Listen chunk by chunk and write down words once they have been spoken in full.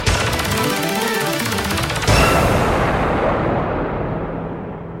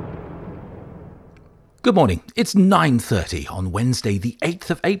Good morning. It's 9:30 on Wednesday, the 8th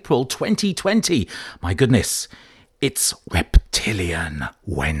of April, 2020. My goodness, it's Reptilian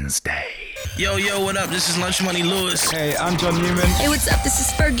Wednesday. Yo, what up? This is Lunch Money Lewis. Hey, I'm John Newman. Hey, what's up? This is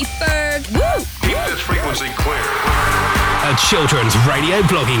Fergie Ferg. Woo! Keep this frequency clear. A children's radio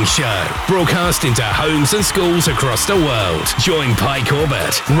blogging show, broadcast into homes and schools across the world. Join Pi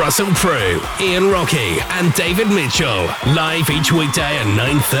Corbett, Russell Prue, Ian Rocky, and David Mitchell, live each weekday at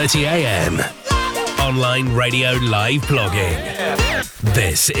 9:30 a.m. Online radio live blogging.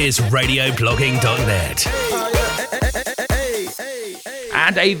 This is radioblogging.net.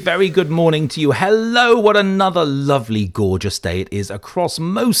 And a very good morning to you. Hello, what another lovely, gorgeous day it is across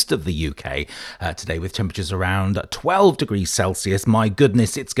most of the UK today, with temperatures around 12 degrees Celsius. My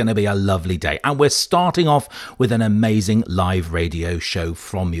goodness, it's going to be a lovely day. And we're starting off with an amazing live radio show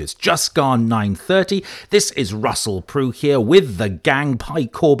from you. It's just gone 9:30. This is Russell Prue here with the gang, Pi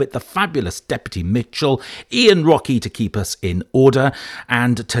Corbett, the fabulous Deputy Mitchell, Ian Rocky to keep us in order.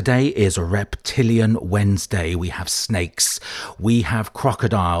 And today is Reptilian Wednesday. We have snakes, we have crocodiles,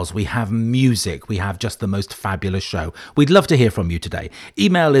 we have music, we have just the most fabulous show. We'd love to hear from you today.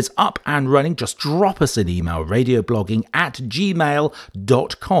 Email is up and running. Just drop us an email,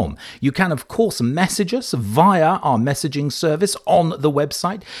 radioblogging@gmail.com. You can, of course, message us via our messaging service on the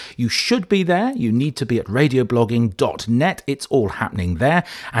website. You should be there. You need to be at radioblogging.net. It's all happening there.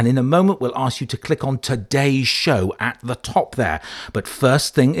 And in a moment, we'll ask you to click on today's show at the top there. But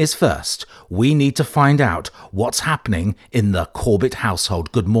first thing is first, we need to find out what's happening in the Corbett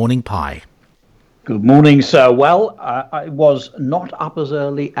household. Good morning, Pi. Good morning, sir. Well, I was not up as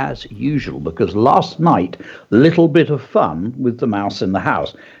early as usual because last night, a little bit of fun with the mouse in the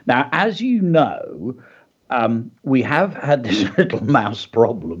house. Now, as you know, we have had this little mouse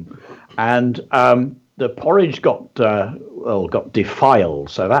problem, and the porridge got defiled,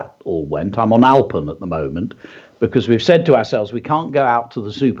 so that all went. I'm on Alpen at the moment, because we've said to ourselves we can't go out to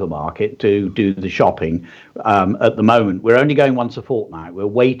the supermarket to do the shopping at the moment. We're only going once a fortnight. We're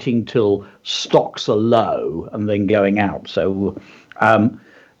waiting till stocks are low and then going out. So,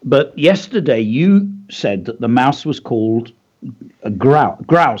 but yesterday you said that the mouse was called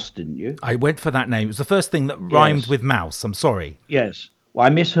grouse, didn't you? I went for that name. It was the first thing that rhymed with mouse. I'm sorry. Yes. Well, I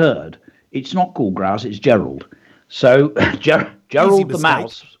misheard. It's not called grouse. It's Gerald. So Gerald the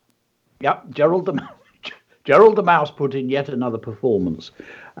mouse. Yep, Gerald the mouse. Gerald the mouse put in yet another performance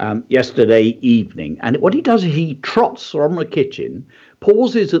yesterday evening. And what he does is he trots from the kitchen,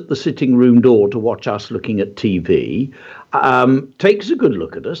 pauses at the sitting room door to watch us looking at TV, takes a good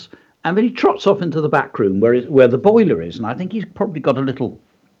look at us, and then he trots off into the back room where the boiler is. And I think he's probably got a little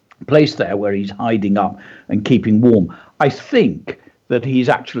place there where he's hiding up and keeping warm. I think that he's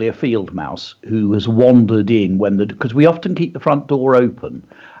actually a field mouse who has wandered in because we often keep the front door open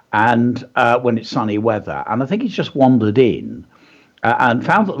and when it's sunny weather, and I think he's just wandered in and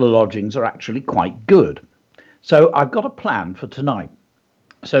found that the lodgings are actually quite good. So I've got a plan for tonight.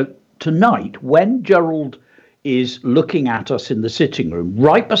 So tonight, when Gerald is looking at us in the sitting room,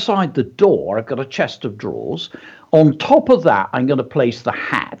 right beside the door, I've got a chest of drawers. On top of that, I'm going to place the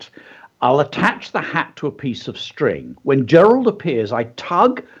hat. I'll attach the hat to a piece of string. When Gerald appears, I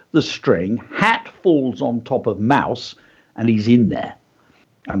tug the string, hat falls on top of mouse, and he's in there.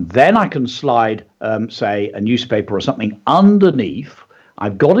 And then I can slide, say, a newspaper or something underneath.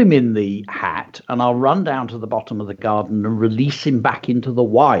 I've got him in the hat, and I'll run down to the bottom of the garden and release him back into the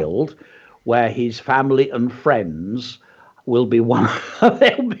wild, where his family and friends will be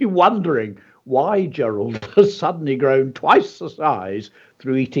they'll be wondering why Gerald has suddenly grown twice the size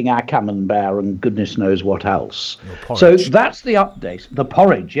through eating our camembert and goodness knows what else. So that's the update. The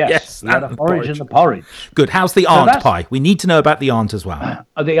porridge, yes. Yes, we had a porridge and the porridge. Good. How's the aunt, Pi? We need to know about the aunt as well.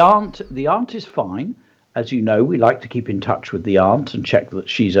 The aunt is fine. As you know, we like to keep in touch with the aunt and check that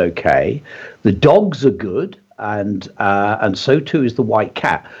she's okay. The dogs are good, and so too is the white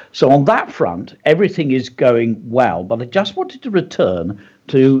cat. So on that front, everything is going well. But I just wanted to return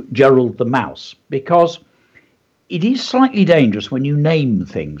to Gerald the mouse, because it is slightly dangerous when you name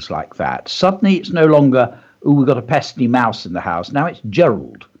things like that. Suddenly it's no longer, we've got a pesky mouse in the house. Now it's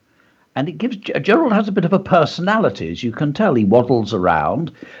Gerald. And it gives Gerald has a bit of a personality, as you can tell. He waddles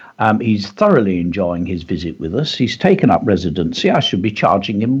around. He's thoroughly enjoying his visit with us. He's taken up residency. I should be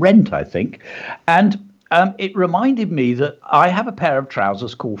charging him rent, I think. And it reminded me that I have a pair of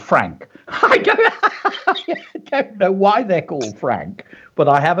trousers called Frank. I don't know why they're called Frank, but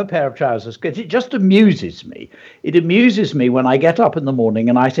I have a pair of trousers because it just amuses me. It amuses me when I get up in the morning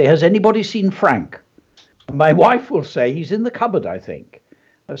and I say, has anybody seen Frank? And my wife will say, he's in the cupboard, I think.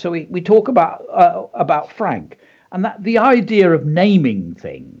 So we talk about Frank. And that the idea of naming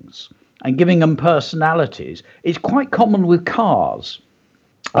things and giving them personalities is quite common with cars.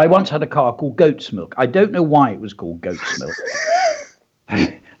 I once had a car called Goat's Milk. I don't know why it was called Goat's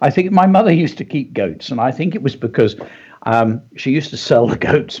Milk. I think my mother used to keep goats, and I think it was because she used to sell the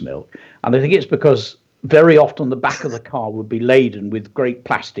goat's milk. And I think it's because very often the back of the car would be laden with great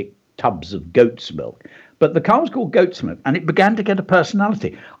plastic tubs of goat's milk. But the car was called Goat's Milk, and it began to get a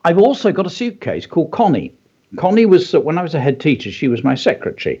personality. I've also got a suitcase called Connie. Connie was, when I was a head teacher, she was my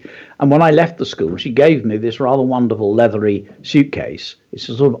secretary. And when I left the school, she gave me this rather wonderful leathery suitcase. It's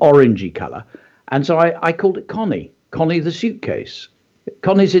a sort of orangey colour. And so I called it Connie, Connie the suitcase.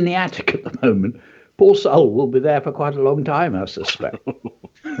 Connie's in the attic at the moment. Poor soul will be there for quite a long time, I suspect.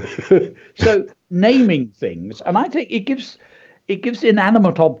 So naming things, and I think it gives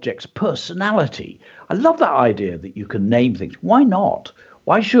inanimate objects personality. I love that idea that you can name things. Why not?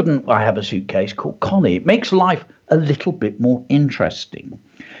 Why shouldn't I have a suitcase called Connie? It makes life a little bit more interesting.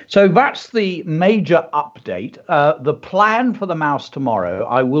 So that's the major update. The plan for the mouse tomorrow,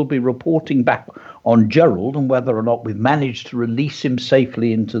 I will be reporting back on Gerald and whether or not we've managed to release him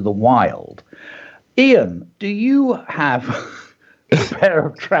safely into the wild. Ian, do you have a pair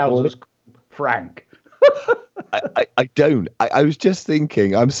of trousers called Frank? I don't. I was just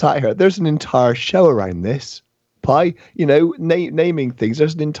thinking, I'm sat here, there's an entire show around this. Pi, naming things,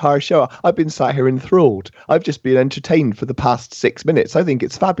 there's an entire show. I've been sat here enthralled. I've just been entertained for the past 6 minutes. I think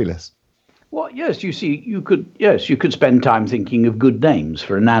it's fabulous. Well, yes, you see, you could spend time thinking of good names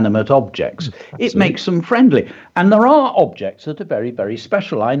for inanimate objects. Absolutely. It makes them friendly. And there are objects that are very, very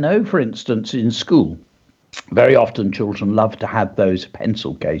special. I know, for instance, in school, very often children love to have those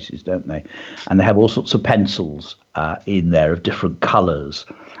pencil cases, don't they? And they have all sorts of pencils in there of different colours.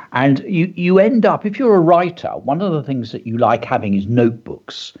 And you end up, if you're a writer, one of the things that you like having is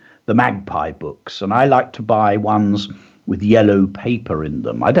notebooks, the Magpie books. And I like to buy ones with yellow paper in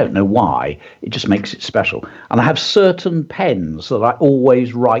them. I don't know why. It just makes it special. And I have certain pens that I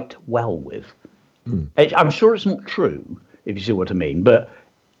always write well with. I'm sure it's not true, if you see what I mean, but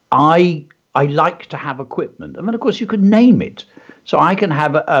I like to have equipment. And then, of course, you can name it. So I can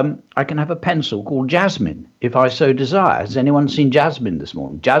have a pencil called Jasmine, if I so desire. Has anyone seen Jasmine this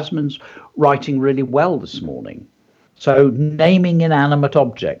morning? Jasmine's writing really well this morning. So naming inanimate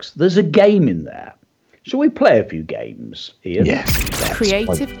objects. There's a game in there. Shall we play a few games, Ian? Yes.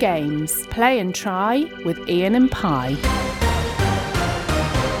 Creative Games. Play and try with Ian and Pi.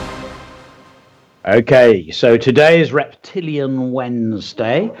 Okay, so today is Reptilian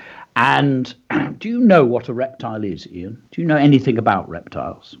Wednesday. And do you know what a reptile is, Ian? Do you know anything about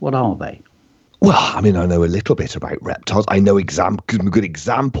reptiles? What are they? Well, I mean, I know a little bit about reptiles. I know good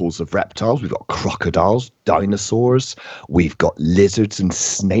examples of reptiles. We've got crocodiles, dinosaurs. We've got lizards and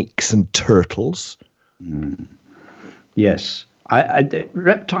snakes and turtles. Yes.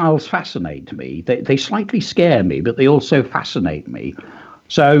 Reptiles fascinate me. They slightly scare me, but they also fascinate me.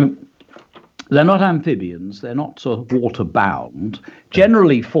 So they're not amphibians. They're not sort of water-bound.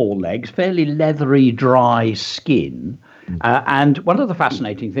 Generally 4 legs, fairly leathery, dry skin. And one of the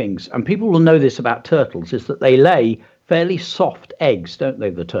fascinating things, and people will know this about turtles, is that they lay fairly soft eggs, don't they,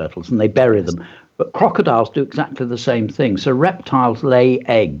 the turtles, and they bury them. But crocodiles do exactly the same thing. So reptiles lay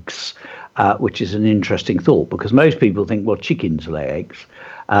eggs, which is an interesting thought, because most people think, well, chickens lay eggs,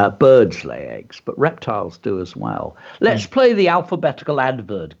 birds lay eggs, but reptiles do as well. Let's play the alphabetical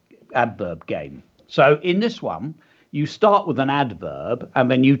adverb game. So in this one, you start with an adverb,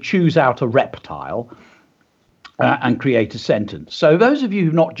 and then you choose out a reptile, and create a sentence. So those of you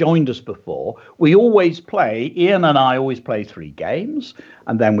who've not joined us before, we always play, Ian and I always play 3 games,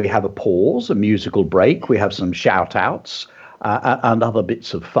 and then we have a pause, a musical break, we have some shout outs and other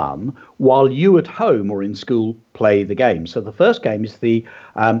bits of fun, while you at home or in school play the game. So the first game is the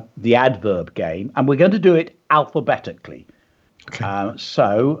adverb game, and we're going to do it alphabetically. Okay. I'll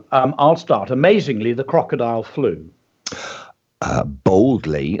start. Amazingly, the crocodile flew.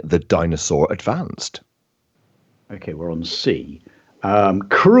 Boldly, the dinosaur advanced. Okay, we're on C.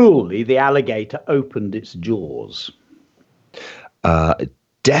 Cruelly, the alligator opened its jaws.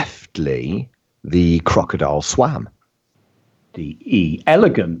 Deftly, the crocodile swam. D-E.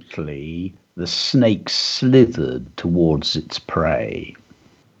 Elegantly, the snake slithered towards its prey.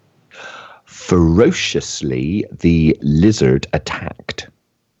 Ferociously, the lizard attacked.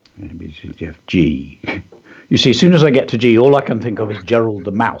 Maybe you have G. You see, as soon as I get to G, all I can think of is Gerald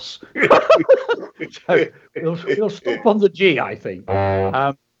the mouse. So we'll stop on the G, I think.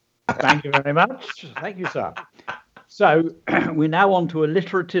 Thank you very much. Thank you, sir. So we're now on to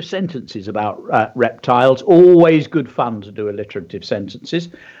alliterative sentences about reptiles. Always good fun to do alliterative sentences.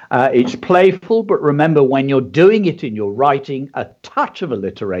 It's playful, but remember, when you're doing it in your writing, a touch of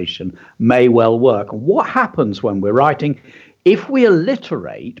alliteration may well work. And what happens when we're writing? If we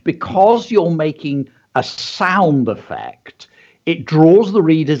alliterate, because you're making a sound effect, it draws the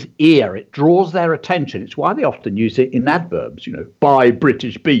reader's ear. It draws their attention. It's why they often use it in adverbs, buy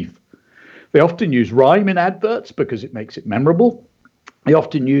British beef. They often use rhyme in adverts because it makes it memorable. They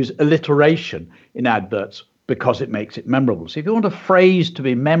often use alliteration in adverts because it makes it memorable. So if you want a phrase to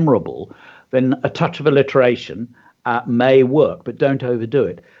be memorable, then a touch of alliteration may work, but don't overdo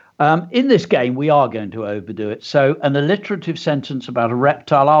it. In this game, we are going to overdo it. So an alliterative sentence about a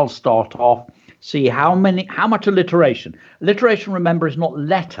reptile, I'll start off, see how much alliteration. Alliteration, remember, is not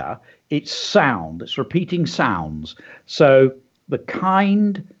letter, it's sound. It's repeating sounds. So the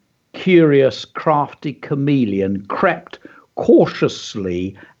kind, curious, crafty chameleon crept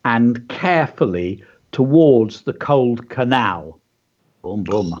cautiously and carefully towards the cold canal. Boom,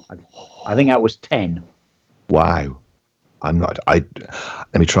 boom. I think that was 10. Wow. Let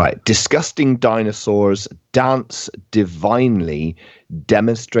me try it. Disgusting dinosaurs dance divinely,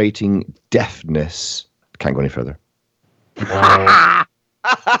 demonstrating deafness. Can't go any further.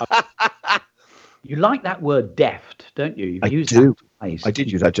 You like that word deft, don't you? I do. I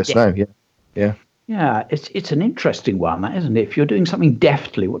did use that just now. Yeah. Yeah, it's an interesting one, that, isn't it? If you're doing something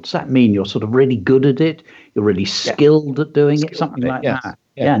deftly, what does that mean? You're sort of really good at it. You're really skilled at doing it, something like that.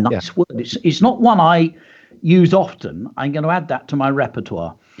 Yeah, nice word. It's not one I use often. I'm going to add that to my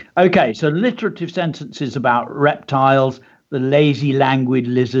repertoire. Okay, so alliterative sentences about reptiles. The lazy, languid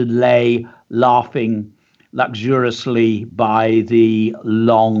lizard lay laughing luxuriously by the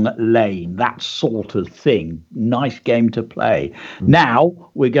long lane. That sort of thing. Nice game to play.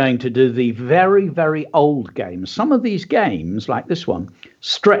 Now we're going to do the very, very old games. Some of these games, like this one,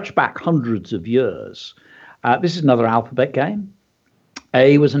 stretch back hundreds of years. This is another alphabet game.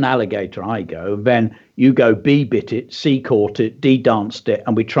 A was an alligator, I go. Then you go, B bit it, C caught it, D danced it,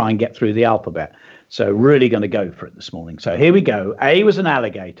 and we try and get through the alphabet. So really going to go for it this morning. So here we go. A was an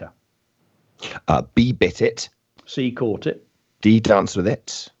alligator. B bit it. C caught it. D danced with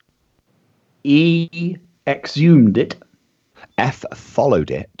it. E exhumed it. F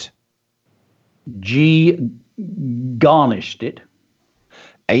followed it. G garnished it.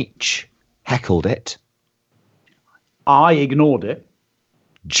 H heckled it. I ignored it.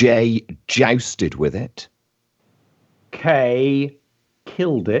 J jousted with it. K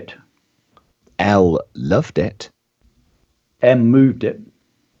killed it. L loved it. M moved it.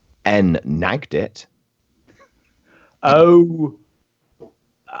 N nagged it. O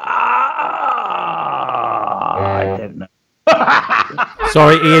I don't know.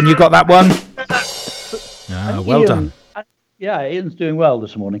 Sorry, Ian, you got that one? Well Ian, done. Yeah, Ian's doing well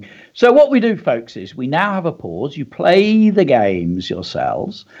this morning. So what we do, folks, is we now have a pause. You play the games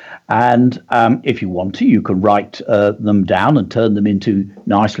yourselves. And if you want to, you can write them down and turn them into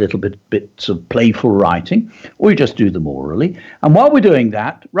nice little bits of playful writing, or you just do them orally. And while we're doing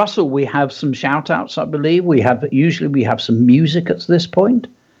that, Russell, we have some shout outs, I believe. Usually we have some music at this point.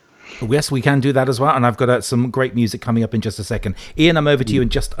 Yes, we can do that as well. And I've got some great music coming up in just a second. Ian, I'm over to you in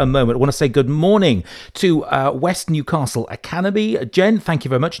just a moment. I want to say good morning to West Newcastle Academy. Jen, thank you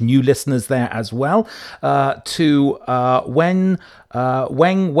very much. New listeners there as well. To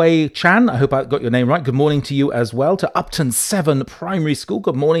Weng Wei Chan, I hope I got your name right. Good morning to you as well. To Upton 7 Primary School,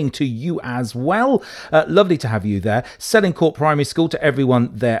 good morning to you as well. Lovely to have you there. Selling Court Primary School, to everyone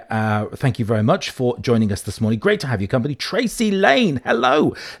there, thank you very much for joining us this morning. Great to have your company. Tracy Lane,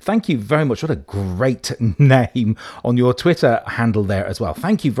 hello. Thank you very much. What a great name on your Twitter handle there as well.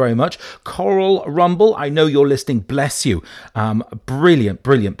 Thank you very much. Coral Rumble, I know you're listening. Bless you. Brilliant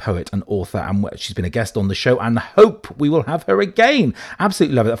poet and author, and she's been a guest on the show, and hope we will have her again.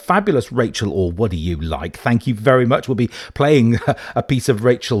 Absolutely love it. A fabulous Rachel, or what do you like? Thank you very much. We'll be playing a piece of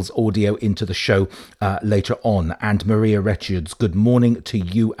Rachel's audio into the show later on. And Maria Richards, good morning to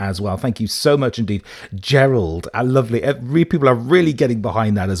you as well. Thank you so much indeed. Gerald, lovely. People are really getting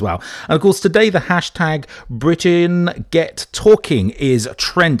behind that as well. And of course, today the hashtag Britain Get Talking is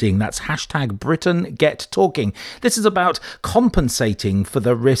trending. That's hashtag Britain Get Talking. This is about compensating for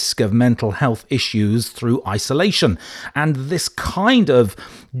the risk of mental health issues through isolation. And this kind of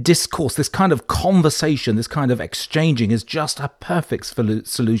discourse, this kind of conversation, this kind of exchanging is just a perfect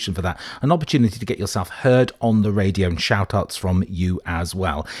solution for that. An opportunity to get yourself heard on the radio, and shout outs from you as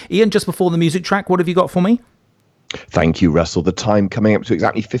well. Ian, just before the music track, what have you got for me? Thank you, Russell. The time coming up to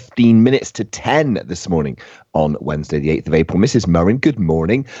exactly 15 minutes to 10 this morning on Wednesday, the 8th of April. Mrs. Murrin, good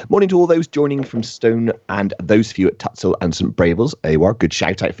morning. Morning to all those joining from Stone and those of you at Tuthill and St. Brables. AWR, good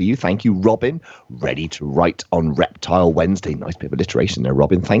shout out for you. Thank you, Robin. Ready to write on Reptile Wednesday. Nice bit of alliteration there,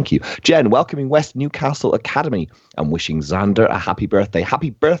 Robin. Thank you. Jen, welcoming West Newcastle Academy and wishing Xander a happy birthday. Happy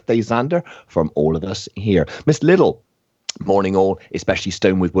birthday, Xander, from all of us here. Miss Little, morning all, especially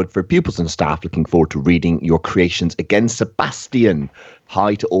Stonewood Woodford pupils and staff. Looking forward to reading your creations again. Sebastian,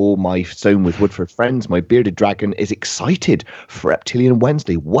 hi to all my Stonewood Woodford friends. My bearded dragon is excited for Reptilian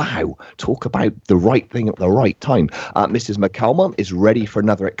Wednesday. Wow, talk about the right thing at the right time. Mrs. McCalmont is ready for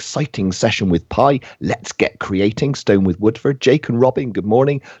another exciting session with Pi. Let's get creating. Stonewood Woodford. Jake and Robin, good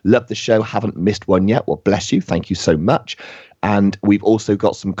morning. Love the show. Haven't missed one yet. Well, bless you. Thank you so much. And we've also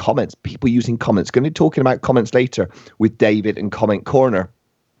got some comments, people using comments. Going to be talking about comments later with David and Comment Corner.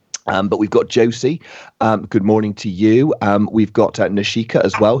 But we've got Josie. Good morning to you. We've got Nashika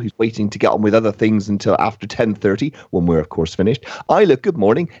as well, who's waiting to get on with other things until after 10:30, when we're, of course, finished. Isla, good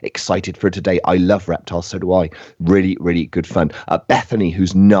morning. Excited for today. I love reptiles. So do I. Really, really good fun. Bethany,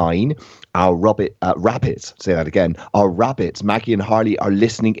 who's 9. Our rabbits, say that again. Our rabbits, Maggie and Harley, are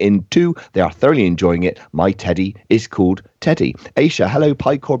listening in too. They are thoroughly enjoying it. My teddy is called Teddy. Aisha, hello,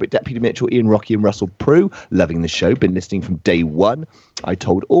 Pi Corbett, Deputy Mitchell, Ian Rocky and Russell Prue. Loving the show. Been listening from day one. I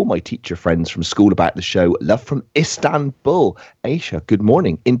told all my teacher friends from school about the show. Love from Istanbul. Aisha, good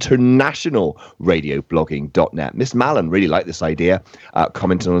morning. International radioblogging.net. Miss Mallon, really like this idea.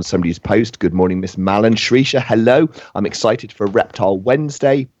 Commenting on somebody's post. Good morning, Miss Mallon. Shrisha, hello. I'm excited for Reptile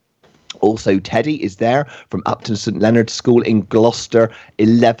Wednesday. Also, Teddy is there from Upton St Leonard's School in Gloucester,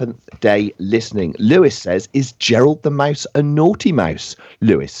 11th day listening. Lewis says, is Gerald the mouse a naughty mouse?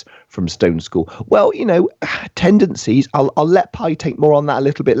 Lewis from Stone School. Well, you know, tendencies, I'll let Pi take more on that a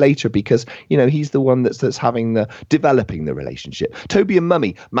little bit later because, you know, he's the one that's developing the relationship. Toby and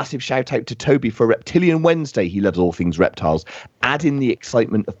Mummy, massive shout out to Toby for Reptilian Wednesday. He loves all things reptiles. Add in the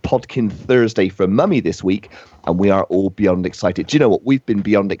excitement of Podkin Thursday for Mummy this week, and we are all beyond excited. Do you know what? We've been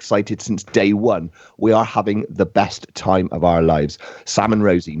beyond excited since day one. We are having the best time of our lives. Sam and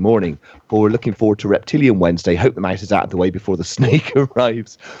Rosie, morning. We're looking forward to Reptilian Wednesday. Hope the mouse is out of the way before the snake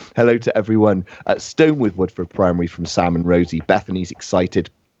arrives. Hello to everyone at Stonewood Woodford Primary from Sam and Rosie. Bethany's excited.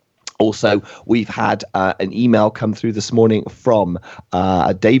 Also, we've had an email come through this morning from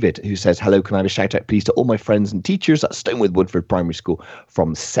David, who says, hello, can I have a shout out please to all my friends and teachers at Stonewood Woodford Primary School,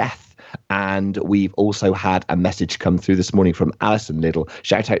 from Seth. And we've also had a message come through this morning from Alison Little.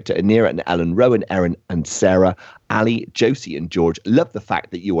 Shout out to Anira and Ellen, Rowan, Erin and Sarah, Ali, Josie and George. Love the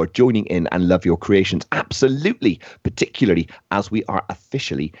fact that you are joining in and love your creations. Absolutely, particularly as we are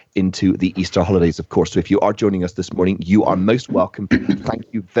officially into the Easter holidays, of course. So if you are joining us this morning, you are most welcome. Thank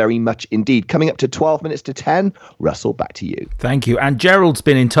you very much indeed. Coming up to 12 minutes to 10, Russell, back to you. Thank you. And Gerald's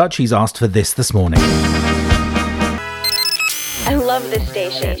been in touch. He's asked for this morning. I love this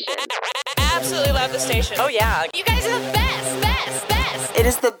station. Absolutely love the station. Oh yeah, you guys are the best. It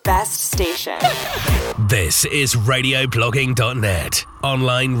is the best station. This is radioblogging.net,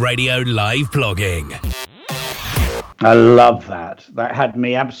 online radio live blogging. I love that. That had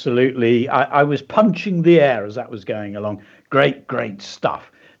me absolutely. I was punching the air as that was going along. Great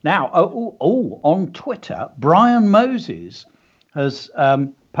stuff. Now, on Twitter, Brian Moses has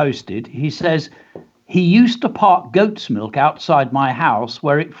posted. He says, he used to park goat's milk outside my house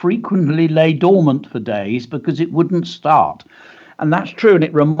where it frequently lay dormant for days because it wouldn't start. And that's true. And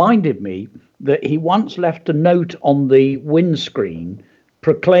it reminded me that he once left a note on the windscreen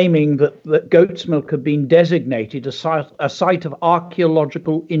proclaiming that goat's milk had been designated a site of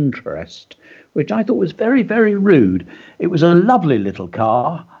archaeological interest, which I thought was very, very rude. It was a lovely little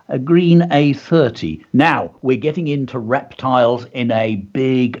car, a green A30. Now we're getting into reptiles in a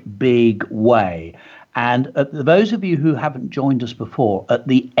big way. And those of you who haven't joined us before, at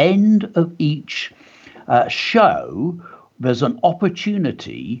the end of each show, there's an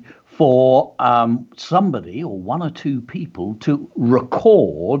opportunity for somebody or one or two people to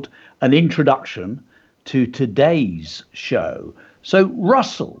record an introduction to today's show. So,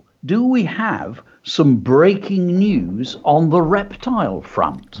 Russell, do we have some breaking news on the reptile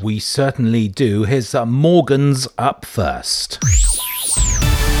front? We certainly do. Here's Morgan's up first.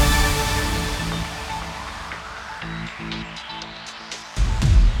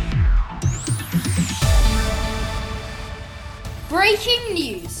 Breaking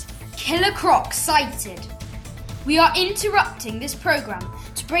news. Killer croc sighted. We are interrupting this program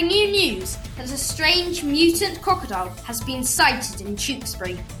to bring you news that a strange mutant crocodile has been sighted in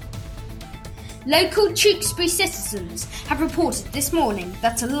Tewkesbury. Local Tewkesbury citizens have reported this morning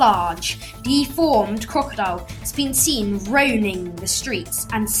that a large, deformed crocodile has been seen roaming the streets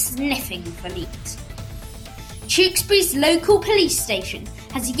and sniffing for meat. Tewkesbury's local police station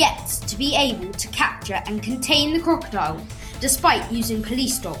has yet to be able to capture and contain the crocodile, despite using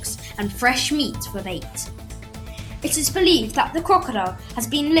police dogs and fresh meat for bait. It is believed that the crocodile has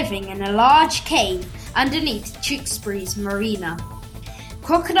been living in a large cave underneath Tewkesbury's marina.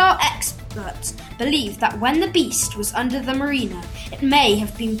 Crocodile experts believe that when the beast was under the marina, it may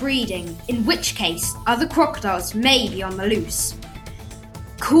have been breeding, in which case other crocodiles may be on the loose.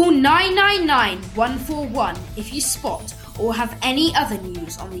 Call 999-141 if you spot or have any other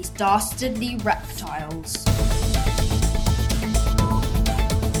news on these dastardly reptiles.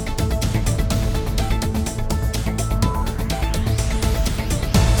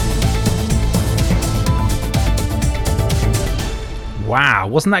 Wow,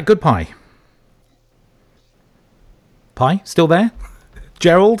 wasn't that good, Pi? Pi, still there?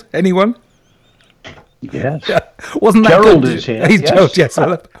 Gerald, anyone? Yes. Wasn't that Gerald good? is here. He's Yes. Gerald, yes.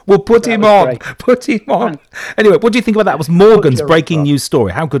 We'll put him on. Great. Put him on. Anyway, what do you think about that? It was Morgan's Gerald breaking up. news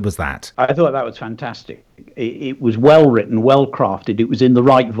story. How good was that? I thought that was fantastic. It was well written, well crafted. It was in the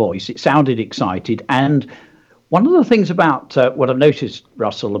right voice. It sounded excited. And one of the things about what I've noticed,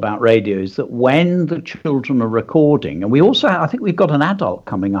 Russell, about radio is that when the children are recording, and we also, I think we've got an adult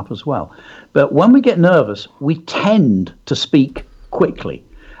coming up as well, but when we get nervous, we tend to speak quickly.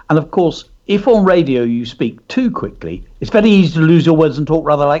 And of course, if on radio you speak too quickly, it's very easy to lose your words and talk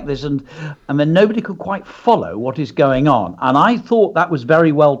rather like this, and then nobody could quite follow what is going on. And I thought that was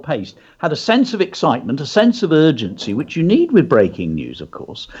very well paced, had a sense of excitement, a sense of urgency, which you need with breaking news, of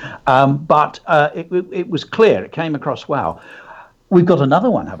course. But it was clear, it came across well. We've got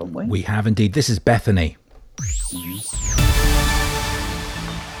another one, haven't we? We have indeed. This is Bethany.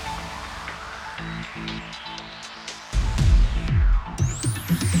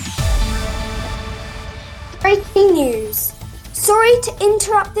 Breaking news. Sorry to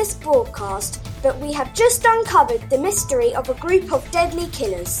interrupt this broadcast, but we have just uncovered the mystery of a group of deadly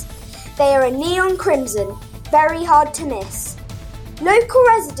killers. They are a neon crimson, very hard to miss. Local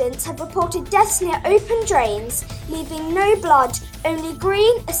residents have reported deaths near open drains, leaving no blood, only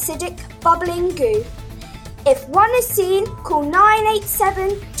green, acidic, bubbling goo. If one is seen, call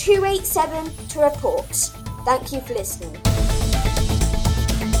 987-287 to report. Thank you for listening.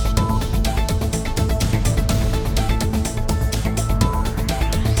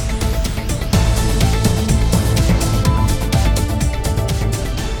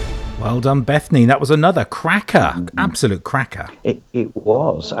 Well done, Bethany. That was another cracker. Absolute cracker. It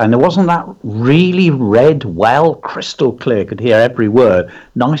was. And wasn't that really read well, crystal clear, could hear every word,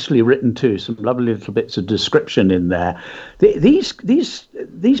 nicely written too, some lovely little bits of description in there. These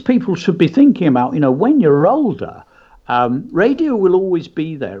people should be thinking about, when you're older, radio will always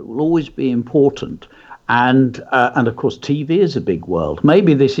be there. It will always be important. And of course, TV is a big world.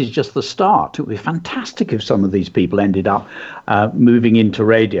 Maybe this is just the start. It would be fantastic if some of these people ended up moving into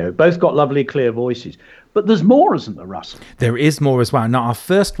radio. Both got lovely, clear voices. But there's more, isn't there, Russell? There is more as well. Now, our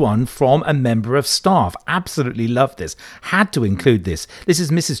first one from a member of staff. Absolutely love this. Had to include this. This is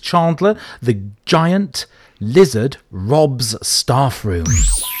Mrs. Chandler, the giant lizard robs staff room.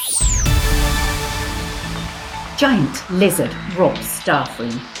 Giant lizard robs staff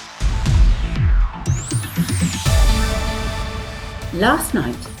room. Last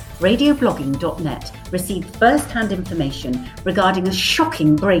night, radioblogging.net received first-hand information regarding a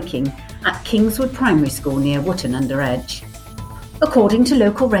shocking break-in at Kingswood Primary School near Wootton-under-Edge. According to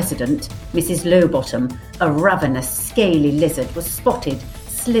local resident Mrs. Lowbottom, a ravenous, scaly lizard was spotted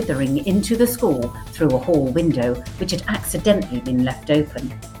slithering into the school through a hall window which had accidentally been left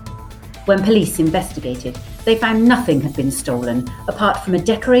open. When police investigated, they found nothing had been stolen apart from a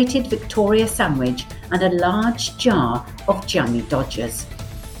decorated Victoria sandwich and a large jar of Jammy Dodgers.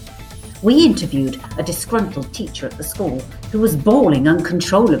 We interviewed a disgruntled teacher at the school who was bawling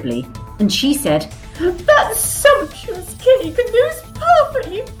uncontrollably, and she said, "That sumptuous cake and those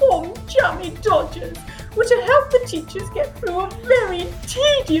perfectly formed Jammy Dodgers were to help the teachers get through a very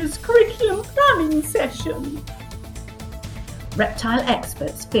tedious curriculum planning session." Reptile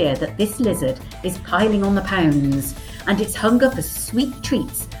experts fear that this lizard is piling on the pounds, and its hunger for sweet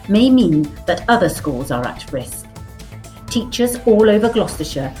treats may mean that other schools are at risk. Teachers all over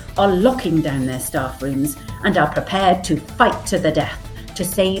Gloucestershire are locking down their staff rooms and are prepared to fight to the death to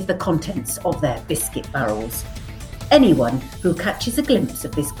save the contents of their biscuit barrels. Anyone who catches a glimpse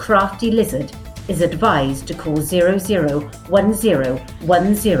of this crafty lizard is advised to call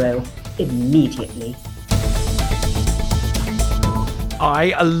 001010 immediately.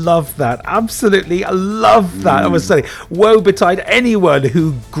 I love that. Absolutely, I love that. I was saying, woe betide anyone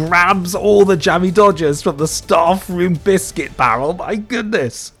who grabs all the jammy Dodgers from the staff room biscuit barrel. My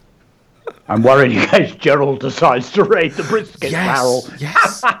goodness. I'm worried in case Gerald decides to raid the brisket barrel.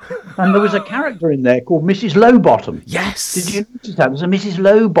 Yes. And there was a character in there called Mrs. Lowbottom. Yes. Did you notice that? There was a Mrs.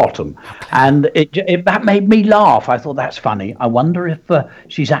 Lowbottom. And that made me laugh. I thought, that's funny. I wonder if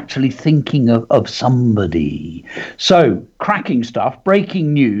she's actually thinking of somebody. So, cracking stuff,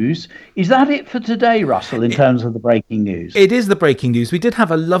 breaking news. Is that it for today, Russell, in terms of the breaking news? It is the breaking news. We did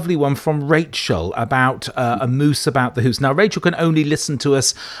have a lovely one from Rachel about a moose about the hoose. Now, Rachel can only listen to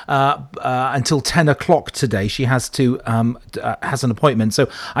us until 10 o'clock today. She has to has an appointment. So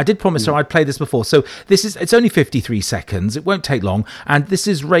I did promise her I'd play this before. So it's only 53 seconds. It won't take long. And this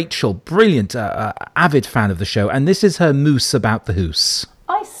is Rachel, brilliant, avid fan of the show. And this is her moose about the hoose.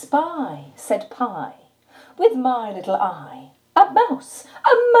 I spy, said Pie, with my little eye, a mouse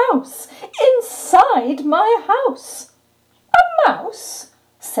inside my house. A mouse,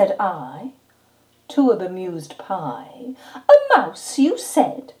 said I, to a bemused Pie. A mouse, you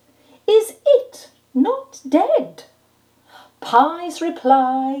said? Is it not dead? Pie's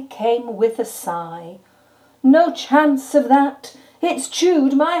reply came with a sigh. No chance of that, it's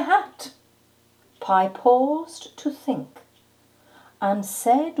chewed my hat. Pie paused to think, and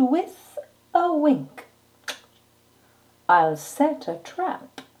said with a wink, I'll set a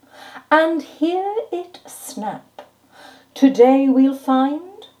trap, and hear it snap. Today we'll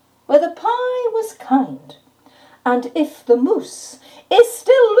find whether Pie was kind, and if the moose is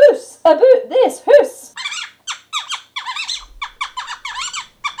still loose about this hoose.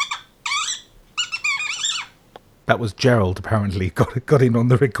 That was Gerald, apparently, got in on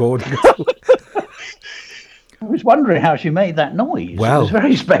the recording. I was wondering how she made that noise. Well, it was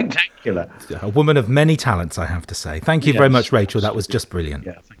very spectacular. A woman of many talents, I have to say. Thank you very much, Rachel. That was just brilliant.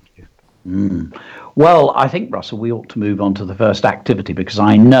 Yeah, thank you. Well, I think, Russell, we ought to move on to the first activity because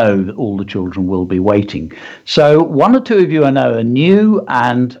I know that all the children will be waiting. So one or two of you I know are new,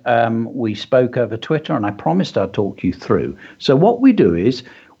 and we spoke over Twitter, and I promised I'd talk you through. So what we do is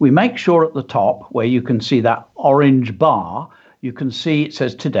we make sure at the top where you can see that orange bar, you can see it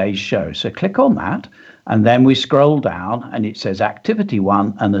says today's show. So click on that, and then we scroll down, and it says Activity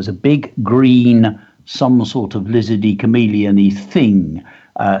 1, and there's a big green, some sort of lizardy, chameleon-y thing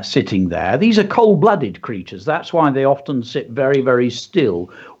sitting there. These are cold-blooded creatures. That's why they often sit very, very still,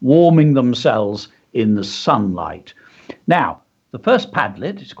 warming themselves in the sunlight. Now, the first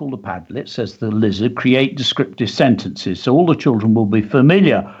Padlet, it's called a Padlet, says the lizard, create descriptive sentences. So all the children will be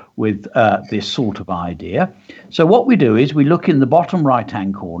familiar with this sort of idea. So what we do is we look in the bottom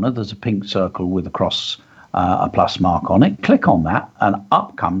right-hand corner. There's a pink circle with a cross, a plus mark on it. Click on that, and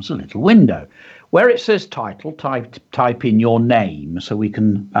up comes a little window. Where it says title, type in your name so we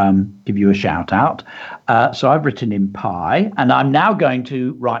can give you a shout out. So I've written in Pie, and I'm now going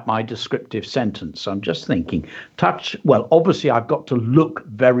to write my descriptive sentence. So I'm just thinking, well, obviously I've got to look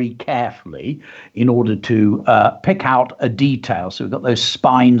very carefully in order to pick out a detail. So we've got those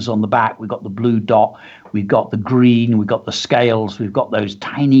spines on the back, we've got the blue dot, we've got the green, we've got the scales, we've got those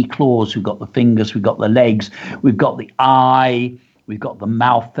tiny claws, we've got the fingers, we've got the legs, we've got the eye, we've got the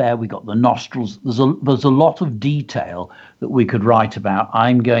mouth there, we've got the nostrils. There's a lot of detail that we could write about.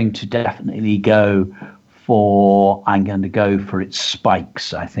 I'm going to definitely go for its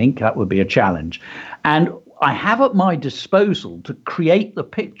spikes, I think. That would be a challenge. And I have at my disposal to create the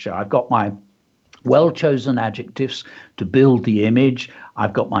picture. I've got my well-chosen adjectives to build the image.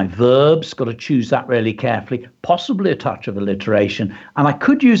 I've got my verbs, got to choose that really carefully, possibly a touch of alliteration, and I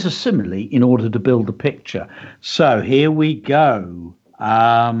could use a simile in order to build the picture. So here we go.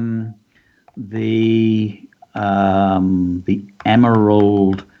 The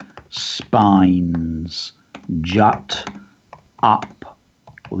emerald spines jut up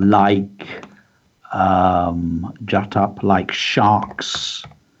like sharks'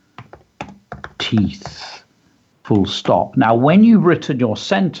 teeth. Full stop. Now, when you've written your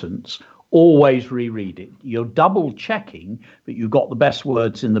sentence, always reread it. You're double checking that you got the best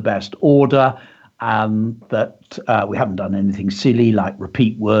words in the best order, and that we haven't done anything silly like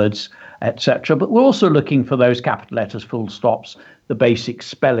repeat words, etc. But we're also looking for those capital letters, full stops, the basic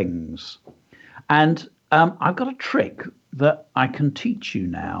spellings. And I've got a trick that I can teach you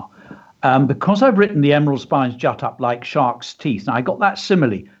now. Because I've written the emerald spines jut up like shark's teeth, and I got that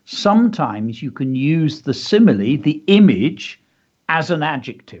simile. Sometimes you can use the simile, the image, as an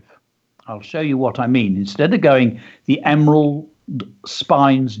adjective. I'll show you what I mean. Instead of going, the emerald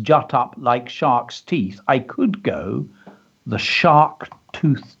spines jut up like shark's teeth, I could go, the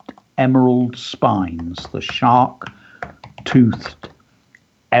shark-toothed emerald spines. The shark-toothed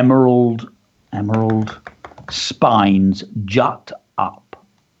emerald spines jut up.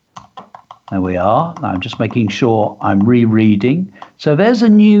 There we are. Now I'm just making sure I'm rereading. So there's a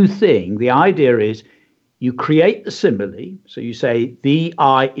new thing. The idea is you create the simile. So you say the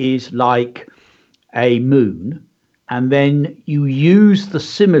eye is like a moon, and then you use the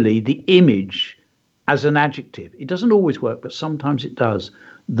simile, the image, as an adjective. It doesn't always work, but sometimes it does.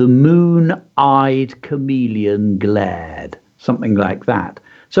 The moon-eyed chameleon glared, something like that.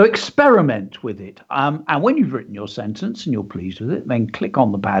 So experiment with it. And when you've written your sentence and you're pleased with it, then click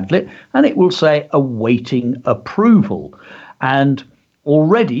on the Padlet and it will say awaiting approval. And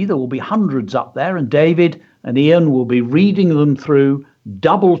already there will be hundreds up there, and David and Ian will be reading them through,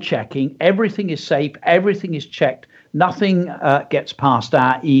 double checking. Everything is safe. Everything is checked. Nothing gets past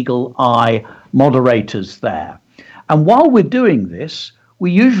our eagle eye moderators there. And while we're doing this,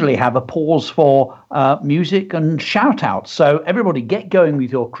 we usually have a pause for music and shout outs. So everybody get going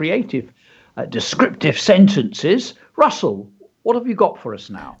with your creative, descriptive sentences. Russell, what have you got for us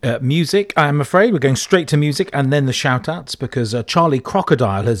now? Music, I'm afraid. We're going straight to music and then the shout-outs, because Charlie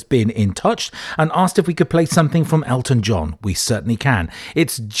Crocodile has been in touch and asked if we could play something from Elton John. We certainly can.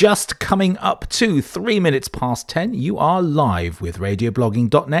 It's just coming up to 3 minutes past 10. You are live with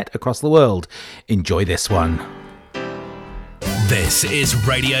radioblogging.net across the world. Enjoy this one. This is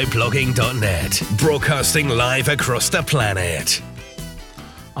radioblogging.net, broadcasting live across the planet.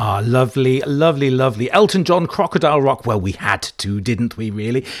 Ah, lovely, lovely, lovely. Elton John, Crocodile Rock. Well, we had to, didn't we,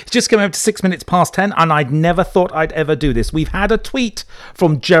 really? It's just coming up to 6 minutes past 10, and I'd never thought I'd ever do this. We've had a tweet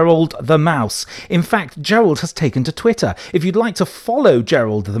from Gerald the Mouse. In fact, Gerald has taken to Twitter. If you'd like to follow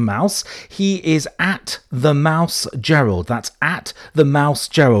Gerald the Mouse, he is at the Mouse Gerald. That's at the Mouse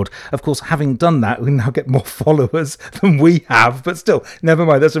Gerald. Of course, having done that, we now get more followers than we have, but still, never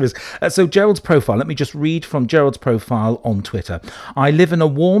mind. That's what it is. So Gerald's profile, let me just read from Gerald's profile on Twitter. I live in a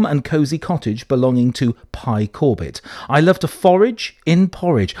warm and cosy cottage belonging to Pi Corbett. I love to forage in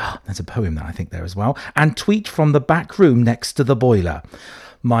porridge. There's a poem there, I think, there as well. And tweet from the back room next to the boiler.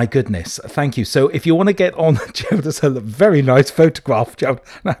 My goodness, thank you. So if you want to get on, Gerald, it's a very nice photograph, Gerald.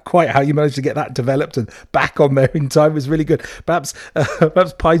 Not quite how you managed to get that developed and back on there in time was really good. Perhaps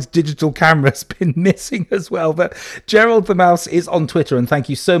Pi's digital camera's been missing as well. But Gerald the Mouse is on Twitter, and thank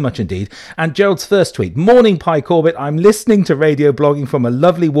you so much indeed. And Gerald's first tweet: Morning, Pi Corbett. I'm listening to radio blogging from a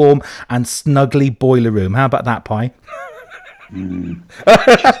lovely, warm and snuggly boiler room. How about that, Pi?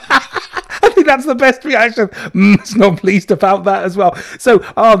 I think that's the best reaction. It's not pleased about that as well. So,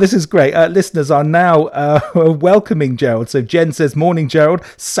 this is great. Listeners are now welcoming Gerald. So Jen says, morning, Gerald.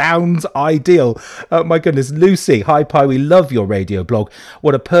 Sounds ideal. My goodness. Lucy, hi, Pi. We love your radio blog.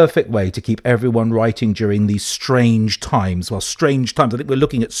 What a perfect way to keep everyone writing during these strange times. Well, strange times. I think we're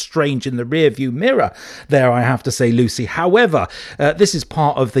looking at strange in the rearview mirror there, I have to say, Lucy. However, this is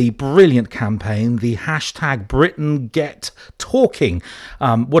part of the brilliant campaign, the hashtag Britain Get Talking.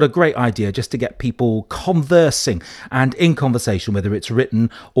 What a great idea, just to get people conversing and in conversation, whether it's written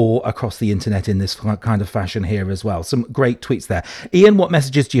or across the internet in this kind of fashion here as well. Some great tweets there. Ian, what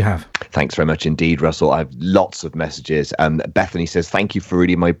messages do you have? Thanks very much indeed, Russell. I have lots of messages. Bethany says, thank you for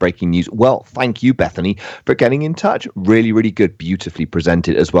reading my breaking news. Well, thank you, Bethany, for getting in touch. Really, really good. Beautifully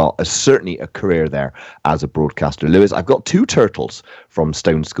presented as well. Certainly a career there as a broadcaster. Lewis, I've got 2 turtles from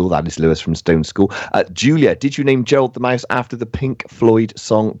Stone School. That is Lewis from Stone School. Julia, did you name Gerald the Mouse after the Pink Floyd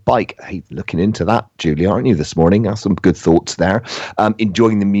song Bike? Hey, looking into that, Julia, aren't you, this morning? That's some good thoughts there.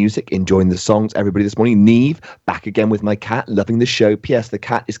 Enjoying the music, enjoying the songs, everybody this morning. Neve, back again with my cat, loving the show. P.S. The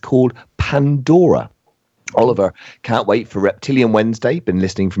cat is called Pandora. Oliver, can't wait for Reptilian Wednesday. Been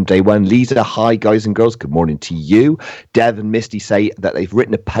listening from day one. Lisa, hi, guys and girls. Good morning to you. Dev and Misty say that they've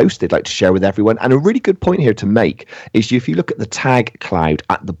written a post they'd like to share with everyone. And a really good point here to make is if you look at the tag cloud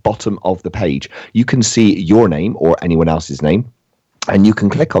at the bottom of the page, you can see your name or anyone else's name. And you can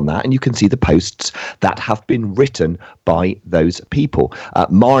click on that and you can see the posts that have been written by those people.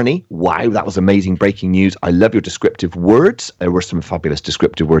 Marnie, wow, that was amazing breaking news. I love your descriptive words. There were some fabulous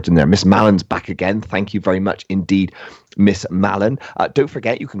descriptive words in there. Miss Mallon's back again. Thank you very much indeed, Miss Mallon. Don't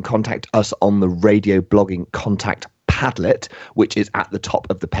forget, you can contact us on the Radio Blogging Contact Padlet, which is at the top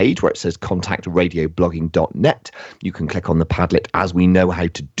of the page where it says contact radioblogging.net. You can click on the Padlet as we know how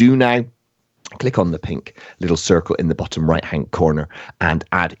to do now. Click on the pink little circle in the bottom right-hand corner and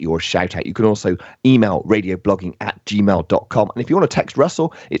add your shout-out. You can also email radioblogging@gmail.com. And if you want to text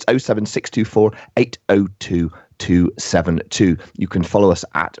Russell, it's 07624 802 272. You can follow us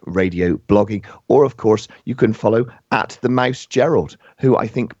at Radio Blogging, or of course you can follow at the Mouse Gerald, who I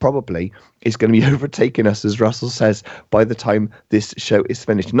think probably is going to be overtaking us, as Russell says, by the time this show is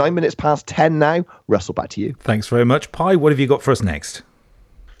finished. 9 minutes past 10 now. Russell, back to you. Thanks very much. Pi, what have you got for us next?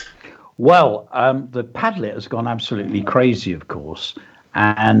 Well, the Padlet has gone absolutely crazy, of course.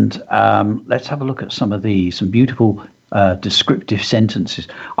 And let's have a look at some beautiful descriptive sentences.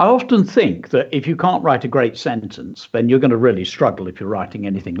 I often think that if you can't write a great sentence, then you're going to really struggle if you're writing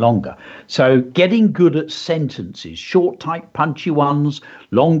anything longer. So getting good at sentences, short, tight, punchy ones,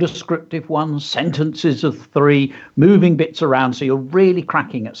 long descriptive ones, sentences of 3, moving bits around so you're really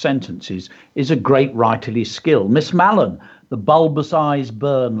cracking at sentences is a great writerly skill. Miss Mallon, the bulbous eyes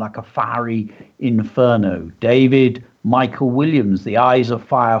burn like a fiery inferno. David Michael Williams, the eyes of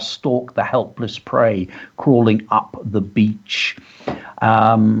fire stalk the helpless prey crawling up the beach.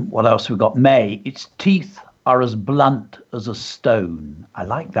 What else have we got? May, its teeth are as blunt as a stone. I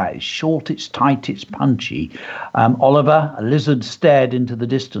like that. It's short, it's tight, it's punchy. Oliver, a lizard stared into the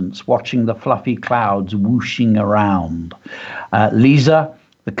distance, watching the fluffy clouds whooshing around. Lisa,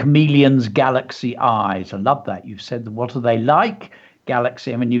 the chameleon's galaxy eyes. I love that. You've said, what are they like?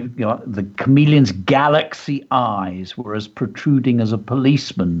 Galaxy. I mean, you've got the chameleon's galaxy eyes were as protruding as a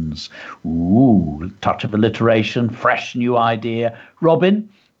policeman's. Ooh, touch of alliteration, fresh new idea. Robin,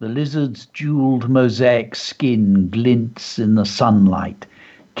 the lizard's jeweled mosaic skin glints in the sunlight.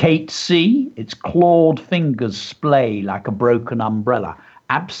 Kate C, its clawed fingers splay like a broken umbrella.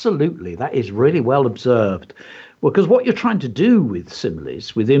 Absolutely, that is really well observed. Well, because what you're trying to do with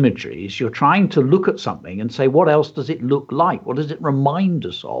similes, with imagery, is you're trying to look at something and say, what else does it look like? What does it remind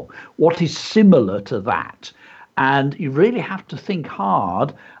us of? What is similar to that? And you really have to think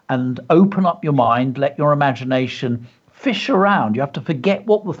hard and open up your mind, let your imagination fish around. You have to forget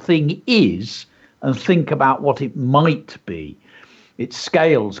what the thing is and think about what it might be. Its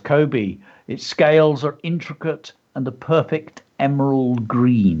scales, Kobe, its scales are intricate and a perfect emerald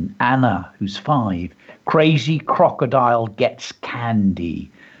green. Anna, who's 5. Crazy crocodile gets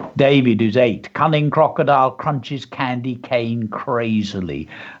candy. David, who's 8. Cunning crocodile crunches candy cane crazily.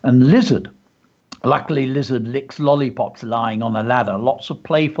 And Lizard. Luckily, Lizard licks lollipops lying on a ladder. Lots of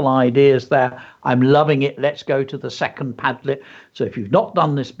playful ideas there. I'm loving it. Let's go to the second Padlet. So if you've not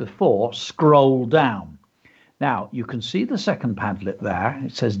done this before, scroll down. Now, you can see the second Padlet there.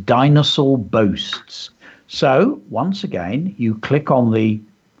 It says Dinosaur Boasts. So, once again, you click on the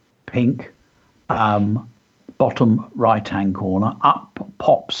pink bottom right-hand corner. Up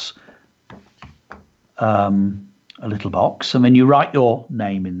pops a little box, and then you write your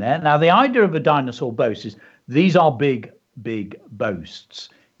name in there. Now, the idea of a dinosaur boast is these are big, big boasts.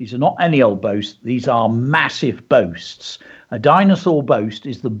 These are not any old boasts. These are massive boasts. A dinosaur boast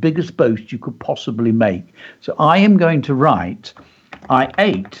is the biggest boast you could possibly make. So I am going to write, I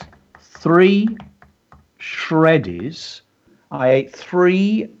ate 3 shreddies. I ate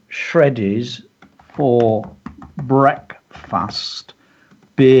 3 shreddies for breakfast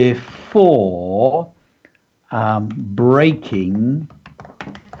before breaking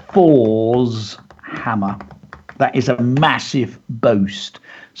Thor's hammer. That is a massive boast.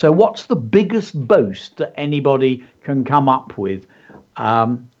 So what's the biggest boast that anybody can come up with?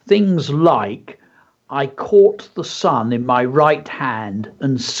 Things like, I caught the sun in my right hand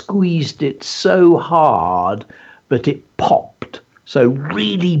and squeezed it so hard that it popped. So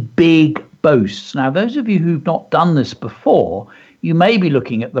really big boasts. Now, those of you who've not done this before, you may be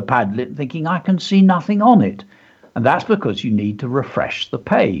looking at the Padlet thinking, I can see nothing on it. And that's because you need to refresh the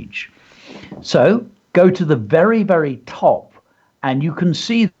page. So go to the very, very top, and you can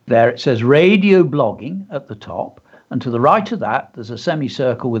see there it says radio blogging at the top. And to the right of that, there's a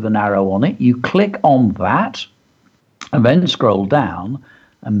semicircle with an arrow on it. You click on that and then scroll down,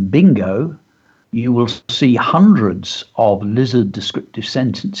 and bingo, you will see hundreds of lizard descriptive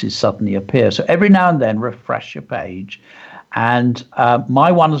sentences suddenly appear. So every now and then, refresh your page. And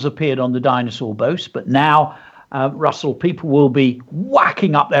my one has appeared on the dinosaur boast, but now, Russell, people will be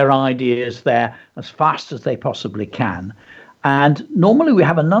whacking up their ideas there as fast as they possibly can. And normally we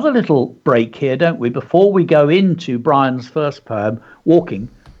have another little break here, don't we, before we go into Brian's first poem, Walking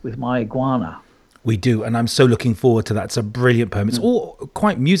with My Iguana. We do, and I'm so looking forward to that. It's a brilliant poem. It's all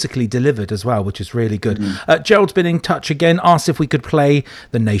quite musically delivered as well, which is really good. Gerald's been in touch again, asked if we could play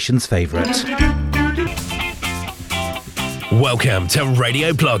the nation's favourite. Welcome to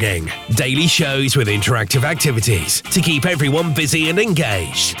Radio Blogging, daily shows with interactive activities to keep everyone busy and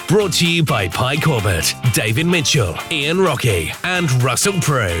engaged. Brought to you by Pi Corbett, David Mitchell, Ian Rocky, and Russell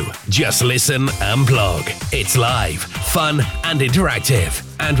Prue. Just listen and blog. It's live, fun, and interactive.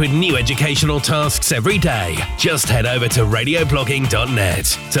 And with new educational tasks every day, just head over to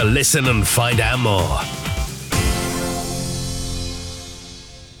radioblogging.net to listen and find out more.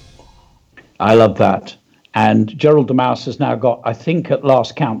 I love that. And Gerald the Mouse has now got, I think at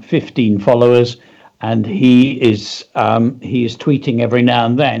last count, 15 followers, and he is tweeting every now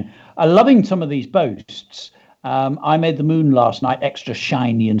and then. loving some of these boasts. I made the moon last night extra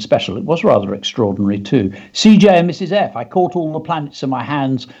shiny and special. It was rather extraordinary too. CJ and Mrs. F, I caught all the planets in my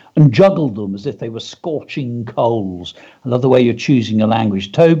hands and juggled them as if they were scorching coals. I love the way you're choosing your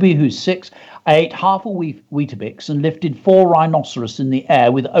language. Toby, who's 6, I ate half a Weetabix and lifted 4 rhinoceros in the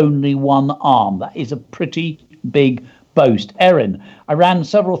air with only 1 arm. That is a pretty big boast. Erin, I ran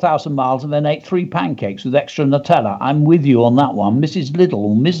several thousand miles and then ate 3 pancakes with extra Nutella. I'm with you on that one. Mrs. Little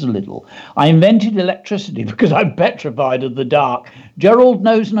or Ms. Little, I invented electricity because I'm petrified of the dark. Gerald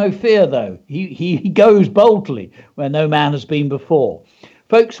knows no fear, though. He goes boldly where no man has been before.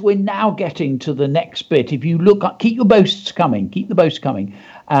 Folks, we're now getting to the next bit. If you look up, keep your boasts coming. Keep the boasts coming.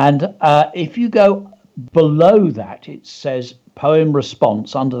 And if you go below that, it says poem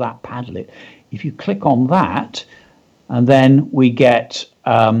response under that Padlet. If you click on that, and then we get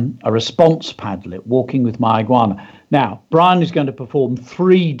a response Padlet, Walking with My Iguana. Now, Brian is going to perform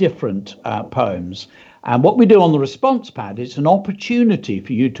 3 different poems. And what we do on the response pad is an opportunity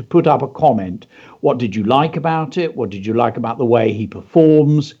for you to put up a comment. What did you like about it? What did you like about the way he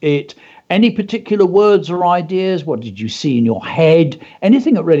performs it? Any particular words or ideas? What did you see in your head?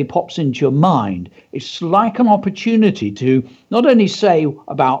 Anything that really pops into your mind. It's like an opportunity to not only say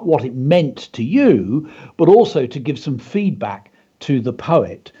about what it meant to you, but also to give some feedback to the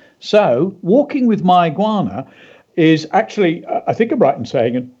poet. So, Walking with My Iguana is actually, I think I'm right in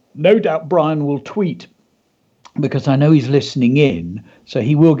saying, and no doubt Brian will tweet, because I know he's listening in, so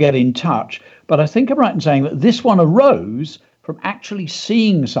he will get in touch. But I think I'm right in saying that this one arose from actually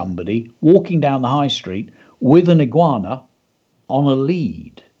seeing somebody walking down the high street with an iguana on a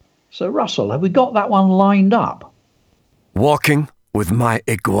lead. So, Russell, have we got that one lined up? Walking with my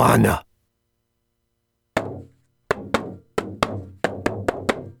iguana.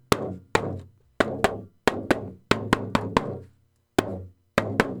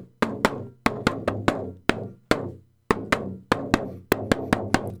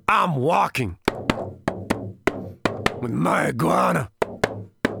 I'm walking with my iguana.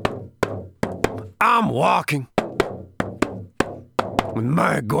 I'm walking with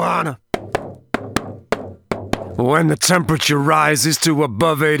my iguana. When the temperature rises to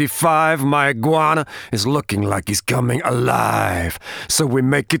above 85, my iguana is looking like he's coming alive. So we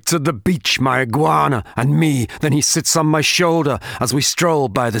make it to the beach, my iguana and me. Then he sits on my shoulder as we stroll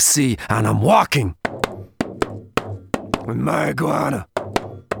by the sea, and I'm walking with my iguana.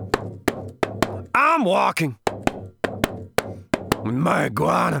 I'm walking with my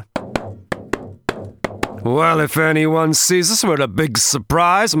iguana. Well, if anyone sees us, we're a big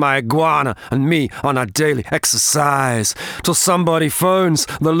surprise, my iguana and me on our daily exercise. Till somebody phones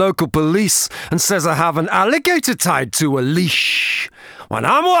the local police and says I have an alligator tied to a leash. When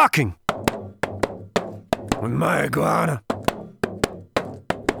I'm walking with my iguana,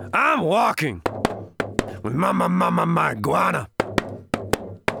 I'm walking with my iguana.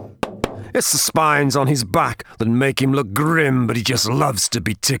 It's the spines on his back that make him look grim, but he just loves to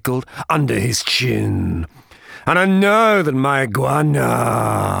be tickled under his chin. And I know that my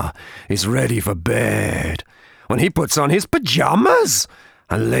iguana is ready for bed when he puts on his pajamas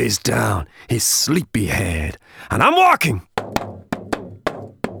and lays down his sleepy head. And I'm walking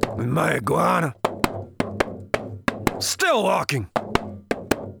with my iguana, still walking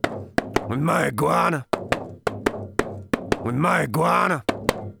with my iguana, with my iguana.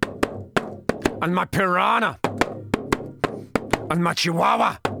 And my piranha, and my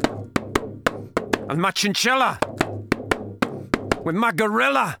chihuahua, and my chinchilla, with my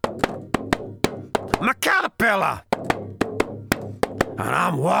gorilla, my caterpillar, and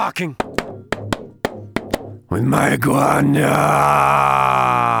I'm walking with my iguana.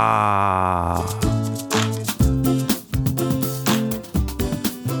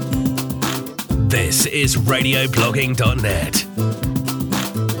 This is radioblogging.net.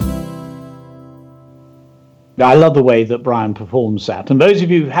 I love the way that Brian performs that. And those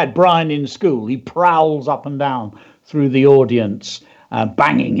of you who've had Brian in school, he prowls up and down through the audience,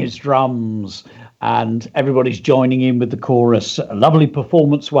 banging his drums, and everybody's joining in with the chorus. A lovely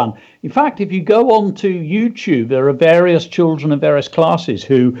performance one. In fact, if you go on to YouTube, there are various children of various classes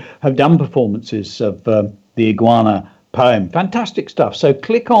who have done performances of the iguana poem. Fantastic stuff. So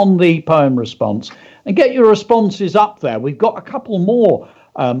click on the poem response and get your responses up there. We've got a couple more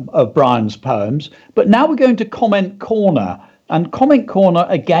of Brian's poems, but now we're going to Comment Corner. And Comment Corner,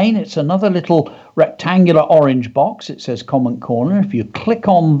 again, it's another little rectangular orange box. It says Comment Corner. If you click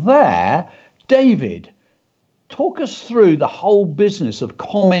on there, David, talk us through the whole business of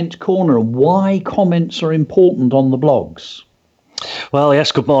Comment Corner and why comments are important on the blogs. Well,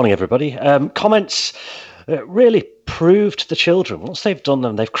 yes, good morning, everybody. Comments really improved the children. Once they've done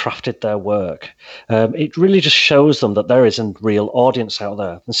them, they've crafted their work. It really just shows them that there is a real audience out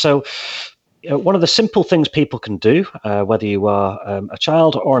there. And so one of the simple things people can do, whether you are a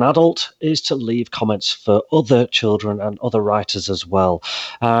child or an adult, is to leave comments for other children and other writers as well.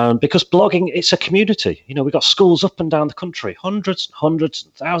 Because blogging, it's a community. We've got schools up and down the country, hundreds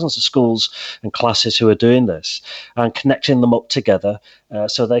and thousands of schools and classes who are doing this and connecting them up together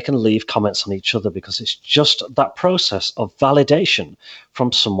so they can leave comments on each other, because it's just that process of validation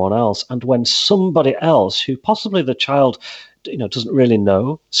from someone else. And when somebody else, who possibly the child doesn't really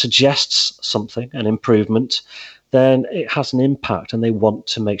know, suggests something, an improvement, then it has an impact, and they want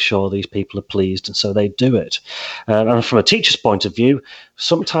to make sure these people are pleased, and so they do it. And from a teacher's point of view,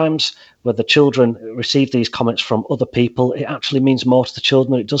 sometimes when the children receive these comments from other people, it actually means more to the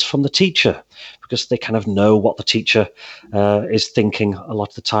children than it does from the teacher, because they kind of know what the teacher is thinking a lot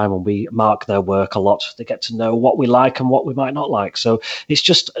of the time, and we mark their work a lot. They get to know what we like and what we might not like. So it's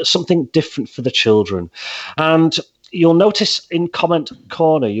just something different for the children. And you'll notice in Comment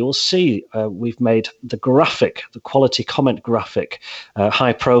Corner, you'll see we've made the graphic, the quality comment graphic,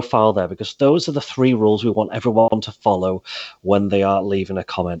 high profile there, because those are the 3 rules we want everyone to follow when they are leaving a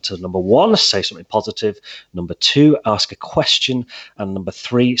comment. So number 1, say something positive. Number 2, ask a question. And number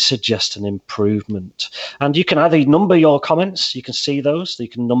 3, suggest an improvement. And you can either number your comments, you can see those, so you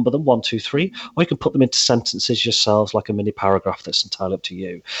can number them 1, 2, 3, or you can put them into sentences yourselves, like a mini paragraph. That's entirely up to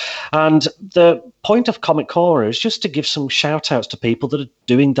you. And the point of Comment Corner is just to give some shout outs to people that are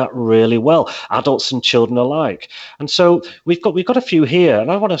doing that really well, adults and children alike. And so we've got a few here, and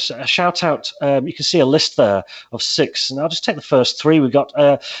I want to shout out, you can see a list there of 6, and I'll just take the first 3. We've got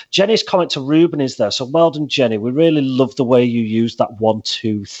Jenny's comment to Ruben is there, so well done, Jenny. We really love the way you use that 1,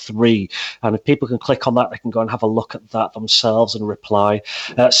 2, 3, and if people can click on that, they can go and have a look at that themselves and reply.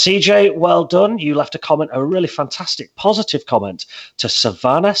 CJ, well done. You left a really fantastic positive comment to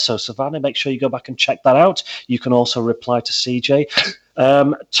Savannah, so Savannah, make sure you go back and check that out. You can also reply to CJ.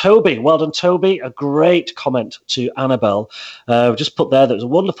 Toby, well done, Toby. A great comment to Annabelle. Just put there that it was a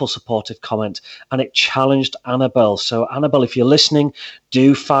wonderful supportive comment, and it challenged Annabelle. So Annabelle, if you're listening,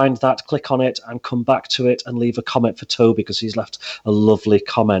 do find that, click on it and come back to it and leave a comment for Toby, because he's left a lovely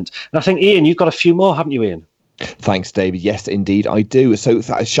comment. And I think, Ian, you've got a few more, haven't you, Ian? Thanks, David. Yes, indeed, I do. So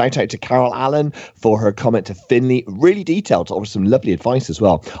a shout out to Carol Allen for her comment to Finley. Really detailed, or some lovely advice as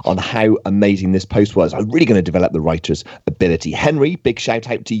well on how amazing this post was. I'm really going to develop the writer's ability. Henry, big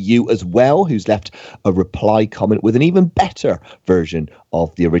shout out to you as well, who's left a reply comment with an even better version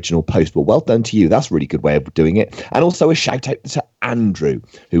of the original post. Well done to you. That's a really good way of doing it. And also a shout out to Andrew,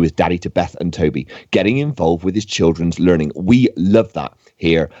 who is daddy to Beth and Toby, getting involved with his children's learning. We love that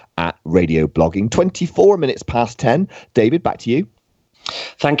here at Radio Blogging. 24 minutes past 10. David, back to you.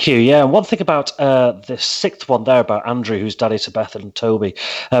 Thank you. Yeah, one thing about the 6th one there about Andrew, who's daddy to Beth and Toby,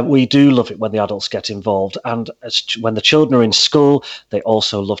 we do love it when the adults get involved, and when the children are in school, they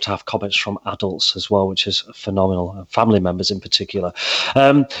also love to have comments from adults as well, which is phenomenal, family members in particular.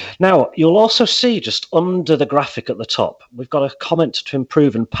 Now, you'll also see just under the graphic at the top, we've got a comment to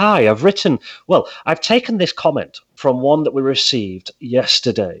improve. And Pi, I've taken this comment from one that we received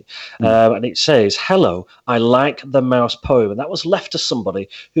yesterday, and it says, "Hello, I like the mouse poem," and that was left to somebody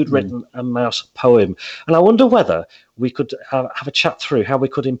who'd written a mouse poem. And I wonder whether we could have a chat through how we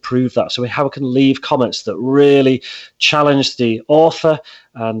could improve that, so how we can leave comments that really challenge the author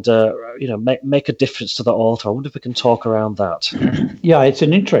and make a difference to the author. I wonder if we can talk around that. Yeah, it's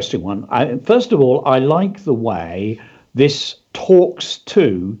an interesting one. First of all, I like the way this talks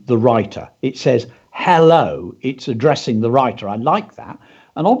to the writer. It says, hello, it's addressing the writer. I like that.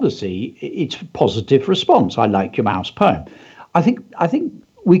 And obviously, it's a positive response. I like your mouse poem. I think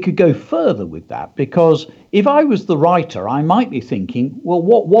we could go further with that, because if I was the writer, I might be thinking, well,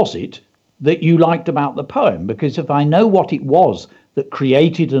 what was it that you liked about the poem? Because if I know what it was that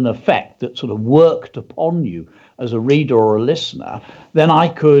created an effect that sort of worked upon you as a reader or a listener, then I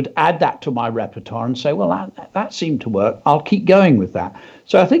could add that to my repertoire and say, well, that seemed to work. I'll keep going with that.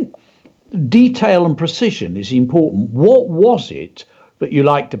 So I think detail and precision is important. What was it that you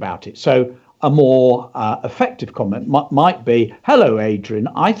liked about it? So a more effective comment might be, hello, Adrian.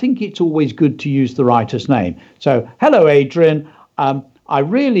 I think it's always good to use the writer's name. So, hello, Adrian. I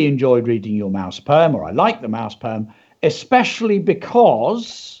really enjoyed reading your mouse poem, or I like the mouse poem, especially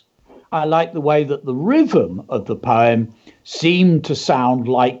because I like the way that the rhythm of the poem seemed to sound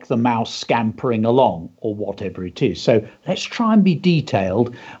like the mouse scampering along, or whatever it is. So let's try and be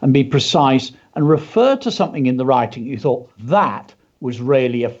detailed and be precise and refer to something in the writing you thought that was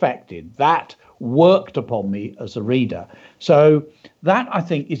really effective, that worked upon me as a reader. So that, I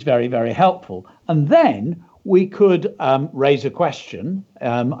think, is very, very helpful. And then we could raise a question.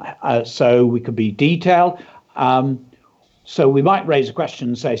 So we could be detailed. So we might raise a question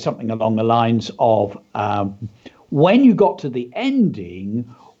and say something along the lines of, when you got to the ending,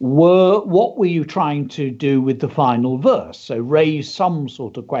 what were you trying to do with the final verse? So raise some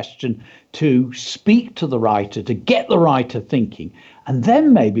sort of question to speak to the writer, to get the writer thinking, and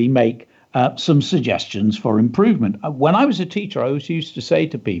then maybe make some suggestions for improvement. When I was a teacher, I always used to say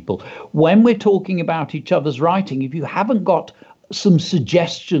to people, when we're talking about each other's writing, if you haven't got some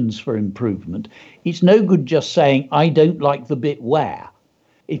suggestions for improvement, it's no good just saying, I don't like the bit where.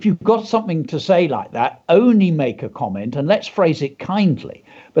 If you've got something to say like that, only make a comment, and let's phrase it kindly,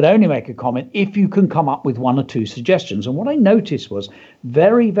 but only make a comment if you can come up with one or two suggestions. And what I noticed was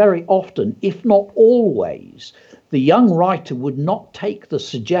very, very often, if not always, the young writer would not take the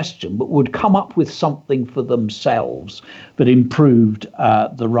suggestion, but would come up with something for themselves that improved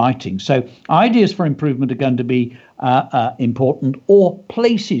the writing. So ideas for improvement are going to be important, or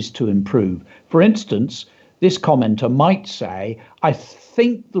places to improve. For instance, this commenter might say, I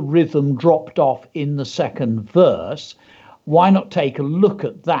think the rhythm dropped off in the second verse. Why not take a look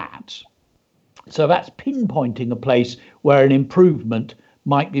at that? So that's pinpointing a place where an improvement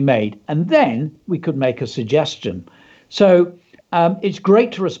might be made. And then we could make a suggestion. So it's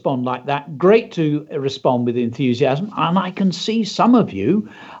great to respond like that, great to respond with enthusiasm. And I can see some of you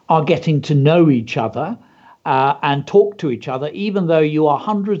are getting to know each other and talk to each other, even though you are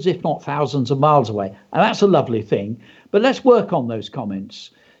hundreds, if not thousands of miles away. And that's a lovely thing. But let's work on those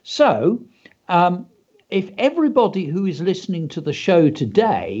comments. So if everybody who is listening to the show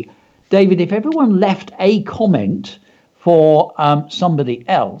today, David, if everyone left a comment for somebody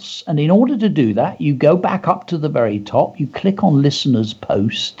else, and in order to do that, you go back up to the very top, you click on listeners'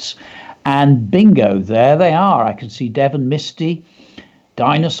 posts, and bingo, there they are. I can see Devon Misty,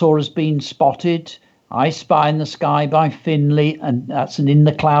 Dinosaur has been spotted, I Spy in the Sky by Finley, and that's an In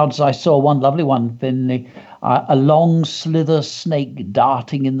the Clouds. I saw one, lovely one, Finley. A long slither snake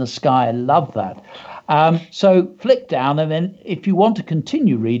darting in the sky. I love that. So flick down, and then if you want to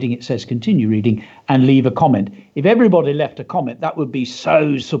continue reading, it says continue reading, and leave a comment. If everybody left a comment, that would be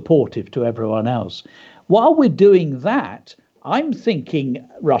so supportive to everyone else. While we're doing that, I'm thinking,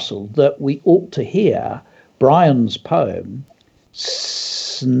 Russell, that we ought to hear Brian's poem,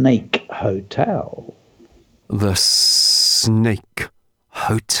 Snake Hotel. The Snake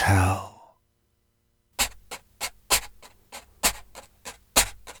Hotel.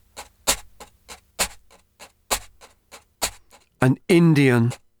 An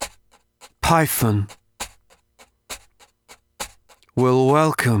Indian python will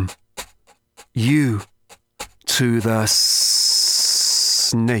welcome you to the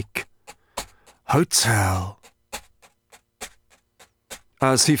Snake Hotel.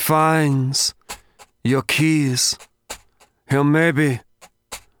 As he finds your keys, he'll maybe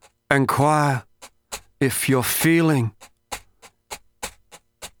inquire if you're feeling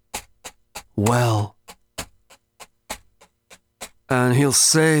well. And he'll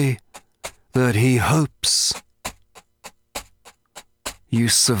say that he hopes you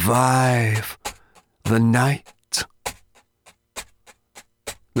survive the night,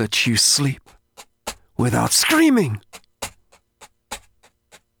 that you sleep without screaming,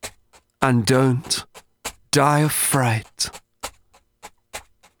 and don't die of fright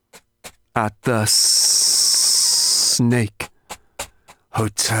at the Snake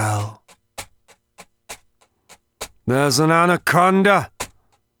Hotel. There's an anaconda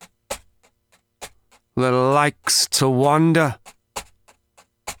that likes to wander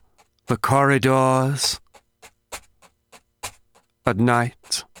the corridors at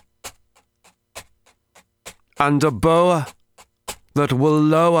night, and a boa that will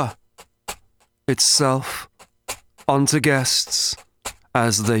lower itself onto guests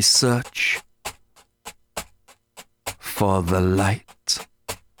as they search for the light.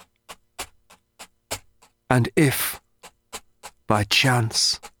 And if, by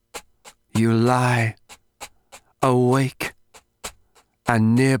chance, you lie awake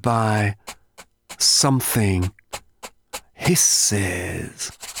and nearby something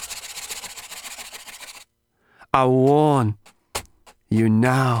hisses, I warn you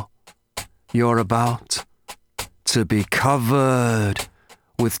now, you're about to be covered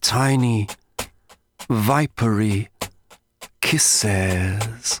with tiny, vipery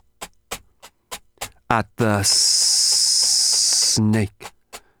kisses at the Snake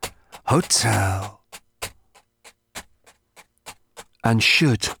Hotel. And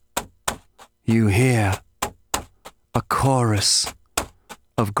should you hear a chorus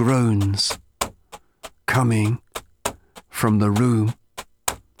of groans coming from the room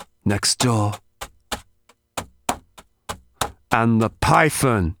next door, and the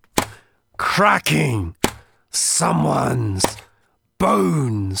python cracking someone's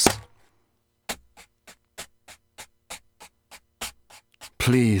bones.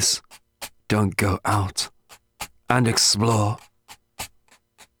 Please don't go out and explore.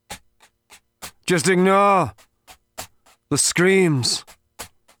 Just ignore the screams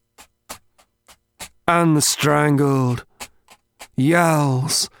and the strangled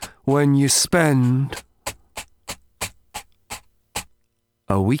yells when you spend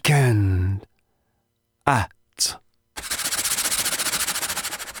a weekend at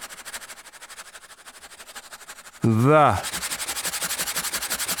the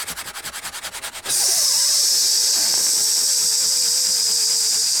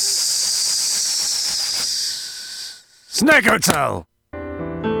Snake Hotel.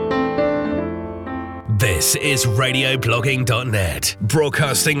 This is radioblogging.net,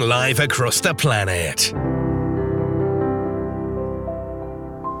 broadcasting live across the planet.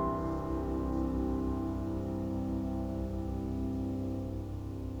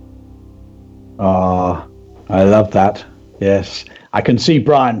 Ah, I love that. Yes, I can see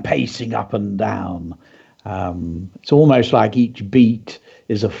Brian pacing up and down. It's almost like each beat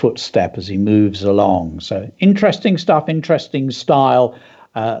is a footstep as he moves along. So interesting stuff, interesting style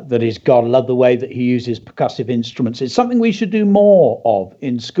that he's got. I love the way that he uses percussive instruments. It's something we should do more of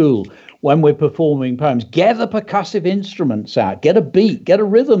in school when we're performing poems. Get the percussive instruments out, get a beat, get a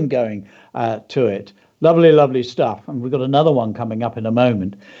rhythm going to it. Lovely, lovely stuff. And we've got another one coming up in a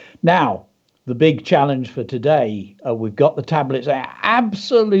moment. Now, the big challenge for today, we've got the tablets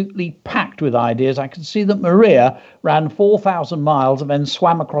absolutely packed with ideas. I can see that Maria ran 4,000 miles and then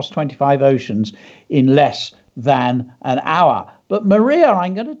swam across 25 oceans in less than an hour. But Maria,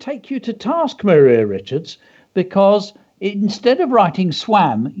 I'm going to take you to task, Maria Richards, because instead of writing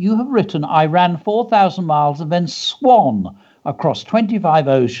swam, you have written, I ran 4,000 miles and then swam across 25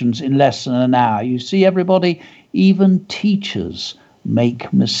 oceans in less than an hour. You see, everybody, even teachers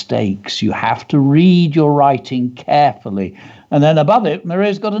make mistakes. You have to read your writing carefully. And then above it,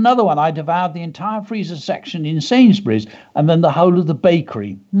 Maria's got another one. I devoured the entire freezer section in Sainsbury's and then the whole of the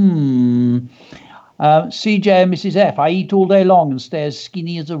bakery. CJ and Mrs. F, I eat all day long and stay as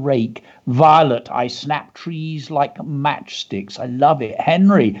skinny as a rake. Violet, I snap trees like matchsticks. I love it.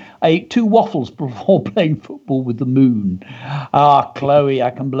 Henry, I ate 2 waffles before playing football with the moon. Chloe,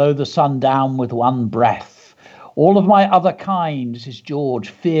 I can blow the sun down with one breath. All of my other kind, this is George,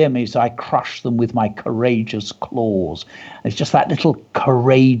 fear me as I crush them with my courageous claws. It's just that little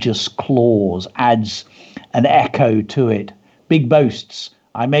courageous claws adds an echo to it. Big boasts.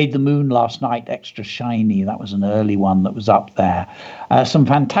 I made the moon last night extra shiny. That was an early one that was up there. Some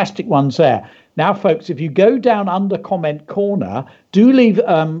fantastic ones there. Now, folks, if you go down under comment corner, do leave,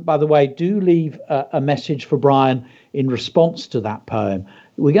 by the way, a message for Brian in response to that poem.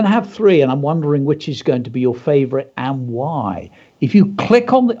 We're going to have 3, and I'm wondering which is going to be your favourite and why. If you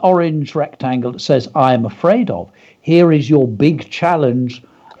click on the orange rectangle that says I am afraid of, here is your big challenge.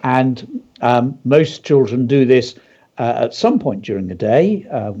 And most children do this at some point during the day.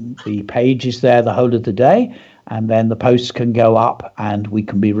 The page is there the whole of the day, and then the posts can go up and we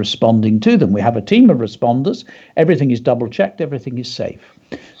can be responding to them. We have a team of responders. Everything is double checked. Everything is safe.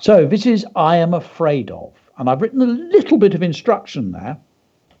 So this is I am afraid of. And I've written a little bit of instruction there.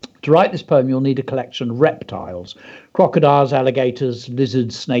 To write this poem, you'll need a collection of reptiles: crocodiles, alligators,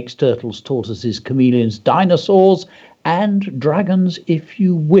 lizards, snakes, turtles, tortoises, chameleons, dinosaurs, and dragons if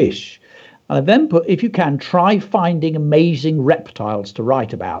you wish. And I then put, if you can, try finding amazing reptiles to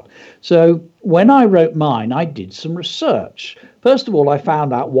write about. So when I wrote mine, I did some research. First of all, I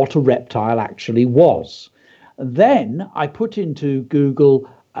found out what a reptile actually was. Then I put into Google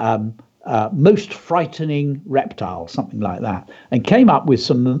most frightening reptile, something like that, and came up with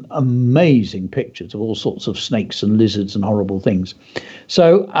some amazing pictures of all sorts of snakes and lizards and horrible things.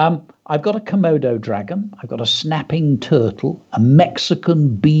 So I've got a Komodo dragon, I've got a snapping turtle, a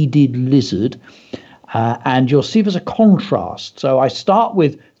Mexican beaded lizard, and you'll see there's a contrast. So I start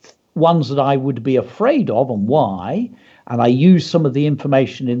with ones that I would be afraid of and why, and I use some of the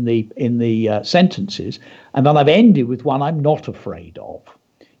information in the sentences, and then I've ended with one I'm not afraid of.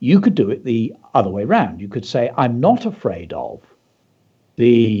 You could do it the other way around. You could say, I'm not afraid of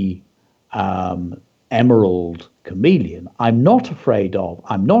the emerald chameleon. I'm not afraid of,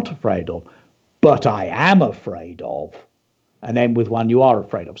 but I am afraid of. And then with one you are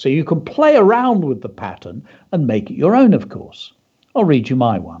afraid of. So you can play around with the pattern and make it your own, of course. I'll read you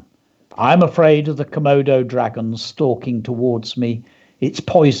my one. I'm afraid of the Komodo dragon stalking towards me. its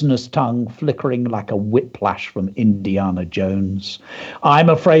poisonous tongue flickering like a whiplash from Indiana Jones. I'm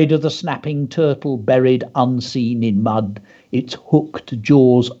afraid of the snapping turtle buried unseen in mud, its hooked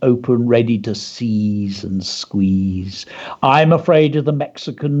jaws open ready to seize and squeeze. I'm afraid of the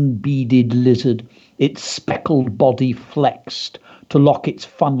Mexican beaded lizard, its speckled body flexed to lock its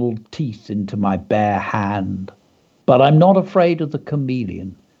funneled teeth into my bare hand. But I'm not afraid of the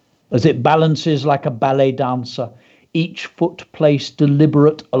chameleon, as it balances like a ballet dancer, each foot placed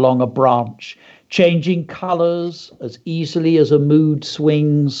deliberate along a branch, changing colours as easily as a mood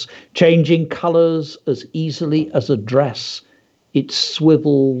swings, changing colours as easily as a dress, its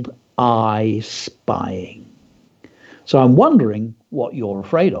swiveled eye spying. So I'm wondering what you're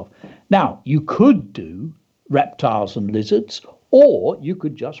afraid of. Now, you could do reptiles and lizards, or you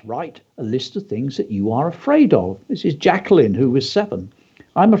could just write a list of things that you are afraid of. This is Jacqueline, who was 7.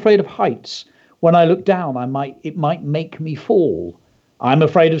 I'm afraid of heights. When I look down, it might make me fall. I'm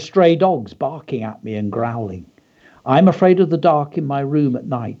afraid of stray dogs barking at me and growling. I'm afraid of the dark in my room at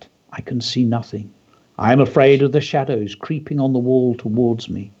night. I can see nothing. I'm afraid of the shadows creeping on the wall towards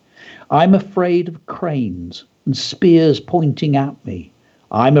me. I'm afraid of cranes and spears pointing at me.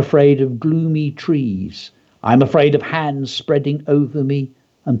 I'm afraid of gloomy trees. I'm afraid of hands spreading over me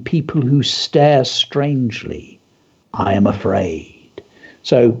and people who stare strangely. I am afraid.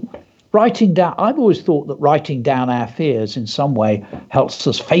 So writing down, I've always thought that writing down our fears in some way helps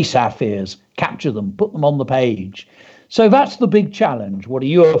us face our fears, capture them, put them on the page. So that's the big challenge. What are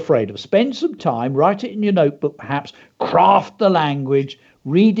you afraid of? Spend some time, write it in your notebook perhaps, craft the language,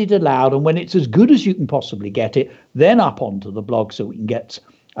 read it aloud, and when it's as good as you can possibly get it, then up onto the blog so we can get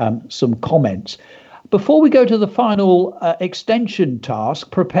some comments. Before we go to the final extension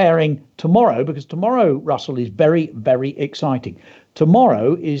task, preparing tomorrow, because tomorrow, Russell, is very, very exciting.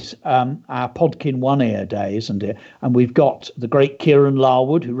 Tomorrow is our Podkin One Ear Day, isn't it? And we've got the great Kieran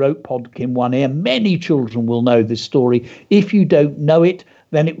Larwood, who wrote Podkin One Ear. Many children will know this story. If you don't know it,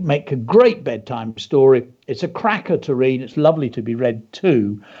 then it would make a great bedtime story. It's a cracker to read. It's lovely to be read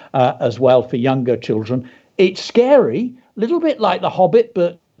too, as well for younger children. It's scary, a little bit like The Hobbit,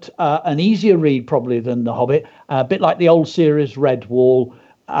 but an easier read probably than The Hobbit, a bit like the old series Redwall.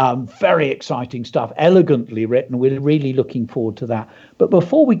 Very exciting stuff, elegantly written. We're really looking forward to that. But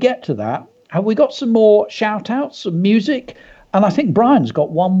before we get to that, have we got some more shout outs, some music? And I think Brian's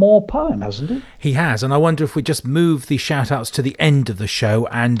got one more poem, hasn't he? He has, and I wonder if we just move the shout-outs to the end of the show,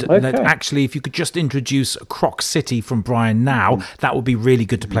 and actually, if you could just introduce Croc City from Brian now, that would be really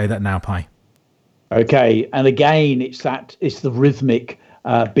good to play that now, Pi. Okay, and again, it's the rhythmic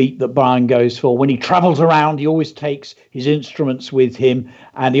beat that Brian goes for. When he travels around, he always takes his instruments with him,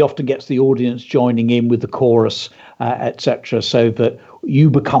 and he often gets the audience joining in with the chorus, etc., so that you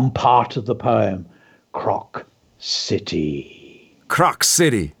become part of the poem. Croc City. Croc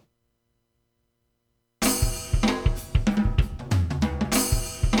City.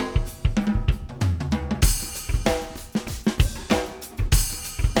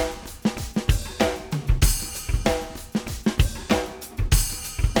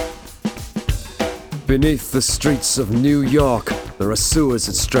 Beneath the streets of New York, there are sewers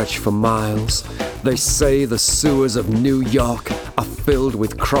that stretch for miles. They say the sewers of New York are filled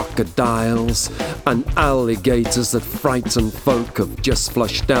with crocodiles and alligators that frighten folk have just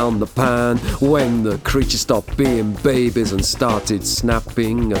flushed down the pan when the creatures stopped being babies and started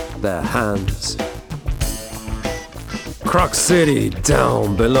snapping at their hands. Croc City,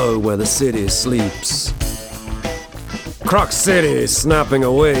 down below where the city sleeps. Croc City, snapping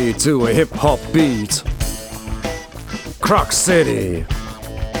away to a hip-hop beat. Croc City.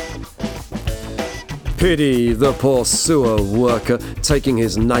 Pity the poor sewer worker taking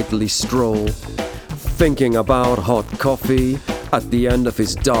his nightly stroll, thinking about hot coffee at the end of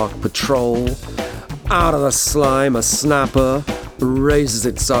his dark patrol. Out of the slime a snapper raises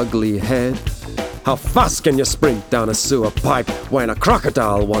its ugly head. How fast can you sprint down a sewer pipe when a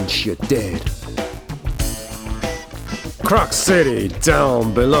crocodile wants you dead? Croc City,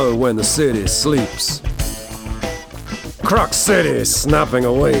 down below when the city sleeps. Croc City, snapping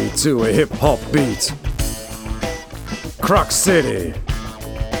away to a hip-hop beat. Croc City.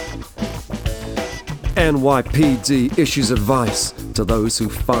 NYPD issues advice to those who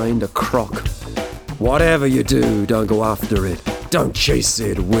find a croc. Whatever you do, don't go after it. Don't chase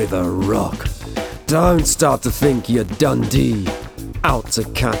it with a rock. Don't start to think you're Dundee, out to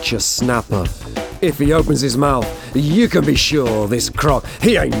catch a snapper. If he opens his mouth, you can be sure this croc,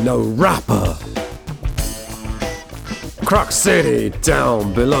 he ain't no rapper. Croc City,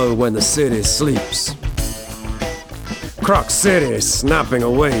 down below when the city sleeps. Croc City, snapping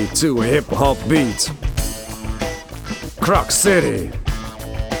away to a hip-hop beat. Croc City.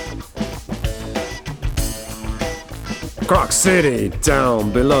 Croc City,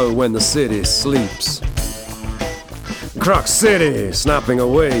 down below when the city sleeps. Croc City, snapping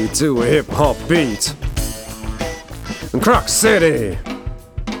away to a hip-hop beat. Croc City.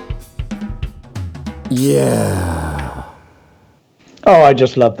 Yeah. Oh, I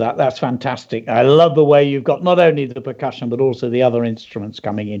just love that. That's fantastic. I love the way you've got not only the percussion, but also the other instruments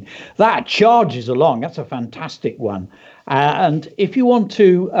coming in. That charges along. That's a fantastic one. And if you want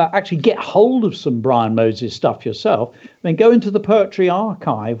to actually get hold of some Brian Moses stuff yourself, then go into the Poetry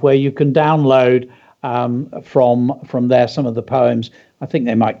Archive, where you can download from there some of the poems. I think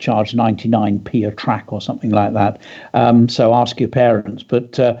they might charge 99p a track or something like that. So ask your parents.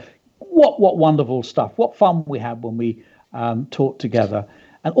 But what wonderful stuff. What fun we had when we talk together,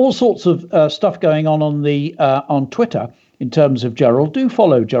 and all sorts of stuff going on the on Twitter in terms of Gerald. Do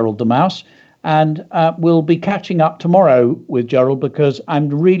follow Gerald the Mouse, and we'll be catching up tomorrow with Gerald, because I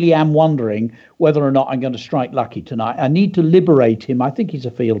really am wondering whether or not I'm going to strike lucky tonight. I need to liberate him. I think he's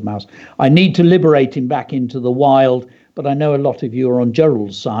a field mouse. I need to liberate him back into the wild, but I know a lot of you are on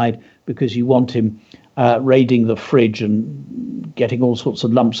Gerald's side because you want him raiding the fridge and getting all sorts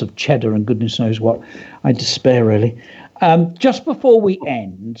of lumps of cheddar and goodness knows what. I despair, really. Just before we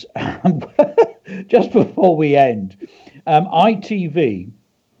end, ITV,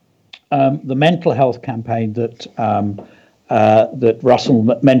 the mental health campaign that that Russell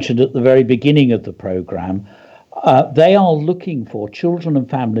mentioned at the very beginning of the programme, they are looking for children and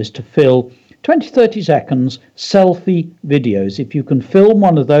families to fill 20, 30 seconds selfie videos. If you can film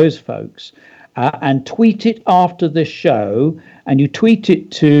one of those folks and tweet it after this show, and you tweet it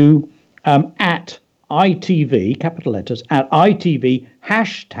to at ITV, capital letters, at ITV,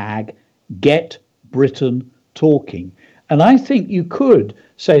 hashtag Get Britain Talking. And I think you could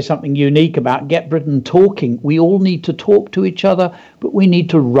say something unique about Get Britain Talking. We all need to talk to each other, but we need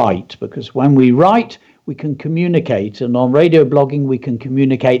to write, because when we write, we can communicate. And on radio blogging, we can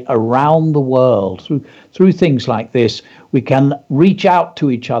communicate around the world. Through things like this, we can reach out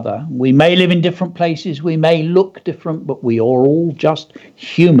to each other. We may live in different places, we may look different, but we are all just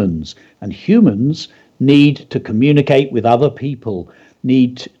humans. And humans need to communicate with other people,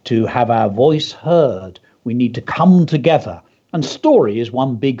 need to have our voice heard. We need to come together. And story is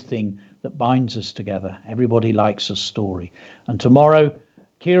one big thing that binds us together. Everybody likes a story. And tomorrow,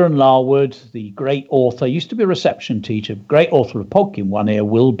 Kieran Larwood, the great author, used to be a reception teacher, great author of Podkin One Ear,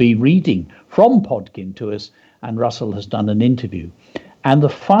 will be reading from Podkin to us, and Russell has done an interview. And the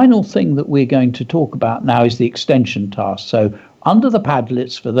final thing that we're going to talk about now is the extension task. So under the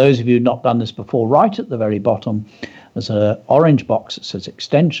Padlets, for those of you who've not done this before, right at the very bottom, there's an orange box that says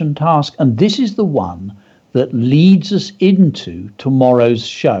extension task. And this is the one that leads us into tomorrow's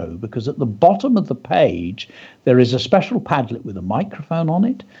show, because at the bottom of the page, there is a special Padlet with a microphone on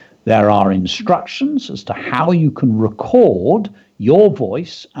it. There are instructions as to how you can record your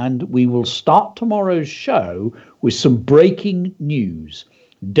voice, and we will start tomorrow's show with some breaking news.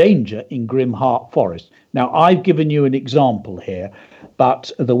 Danger in Grimheart Forest. Now, I've given you an example here,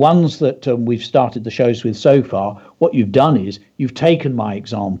 but the ones that we've started the shows with so far, what you've done is you've taken my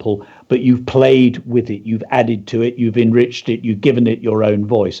example, but you've played with it, you've added to it, you've enriched it, you've given it your own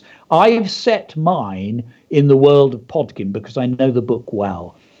voice. I've set mine in the world of Podkin because I know the book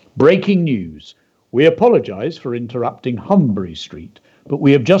well. Breaking news. We apologise for interrupting Humbury Street, but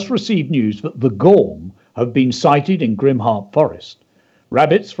we have just received news that the Gorm have been sighted in Grimheart Forest.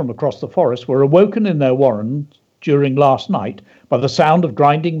 Rabbits from across the forest were awoken in their warrens during last night by the sound of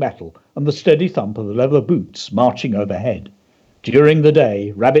grinding metal and the steady thump of the leather boots marching overhead. During the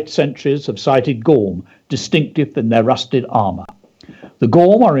day, rabbit sentries have sighted Gorm, distinctive in their rusted armour. The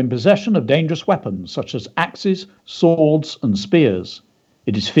Gorm are in possession of dangerous weapons such as axes, swords and spears.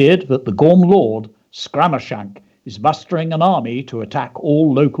 It is feared that the Gorm lord, Scramershank, is mustering an army to attack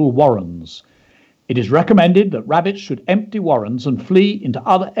all local warrens. It is recommended that rabbits should empty warrens and flee into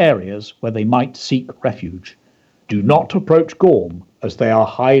other areas where they might seek refuge. Do not approach Gorm, as they are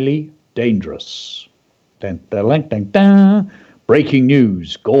highly dangerous. Dun, dun, dun, dun, dun. Breaking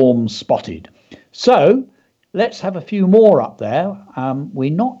news, Gorm spotted. So, let's have a few more up there.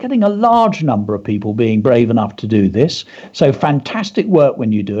 We're not getting a large number of people being brave enough to do this. So, fantastic work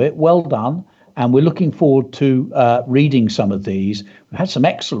when you do it. Well done. And we're looking forward to reading some of these. We've had some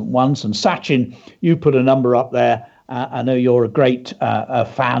excellent ones. And Sachin, you put a number up there. I know you're a great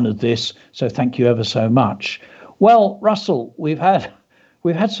fan of this, so thank you ever so much. Well, Russell, we've had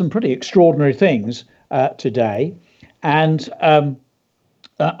some pretty extraordinary things today, and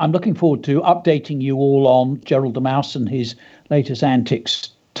I'm looking forward to updating you all on Gerald the Mouse and his latest antics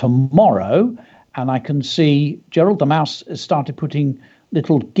tomorrow. And I can see Gerald the Mouse has started putting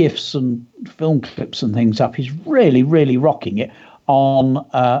little GIFs and film clips and things up. He's really, really rocking it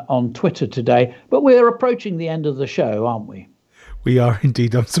on Twitter today. But we're approaching the end of the show, aren't we? We are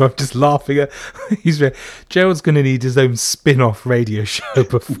indeed. I'm just laughing at. Gerald's going to need his own spin-off radio show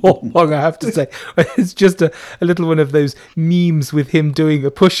before long, I have to say. It's just a little one of those memes with him doing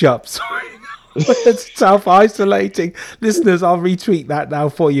a push-ups. It's self-isolating. Listeners, I'll retweet that now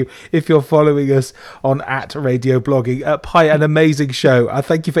for you if you're following us on @RadioBlogging. Pi, an amazing show.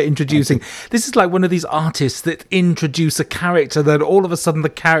 Thank you for introducing. This is like one of these artists that introduce a character, then all of a sudden the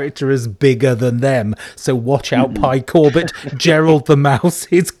character is bigger than them. So watch out, Pi Corbett. Gerald the Mouse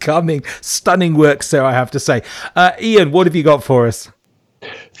is coming. Stunning work, so I have to say. Ian, what have you got for us?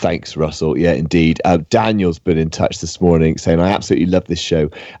 Thanks, Russell. Yeah, indeed. Daniel's been in touch this morning saying, I absolutely love this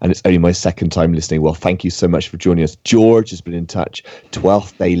show and it's only my second time listening. Well, thank you so much for joining us. George has been in touch.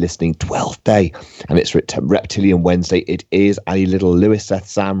 12th day listening, 12th day. And it's Reptilian Wednesday. It is Ali Little, Lewis, Seth,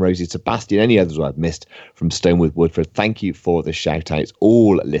 Sam, Rosie, Sebastian, any others I've missed from Stonewood Woodford. Thank you for the shout outs.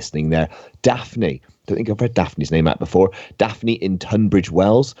 All listening there. Daphne. I don't think I've read Daphne's name out before. Daphne in Tunbridge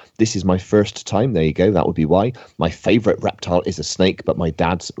Wells. This is my first time. There you go. That would be why. My favourite reptile is a snake, but my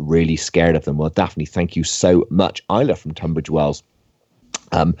dad's really scared of them. Well, Daphne, thank you so much. Isla from Tunbridge Wells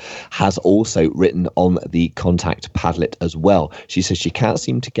has also written on the contact Padlet as well. She says she can't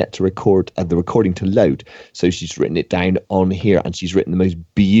seem to get to record the recording to load, so she's written it down on here, and she's written the most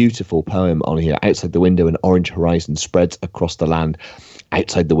beautiful poem on here. Outside the window, an orange horizon spreads across the land.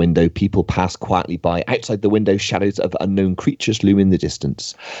 Outside the window, people pass quietly by. Outside the window, shadows of unknown creatures loom in the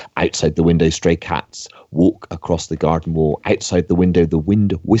distance. Outside the window, stray cats walk across the garden wall. Outside the window, the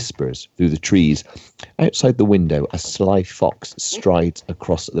wind whispers through the trees. Outside the window, a sly fox strides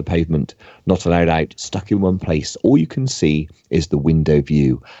across the pavement. Not allowed out, stuck in one place. All you can see is the window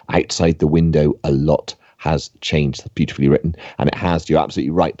view. Outside the window, a lot has changed. That's beautifully written. And it has. You're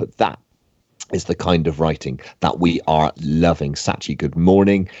absolutely right. But that is the kind of writing that we are loving. Sachi, good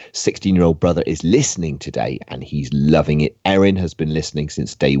morning. 16-year-old brother is listening today and he's loving it. Erin has been listening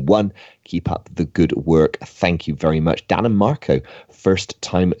since day one. Keep up the good work. Thank you very much. Dan and Marco,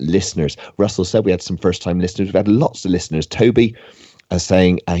 first-time listeners. Russell said we had some first-time listeners. We've had lots of listeners. Toby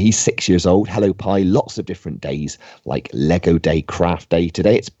saying he's 6 years old. Hello, Pi. Lots of different days like Lego Day, Craft Day.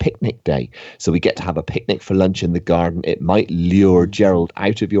 Today it's Picnic Day. So we get to have a picnic for lunch in the garden. It might lure Gerald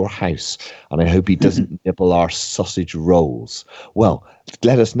out of your house. And I hope he doesn't nibble our sausage rolls. Well,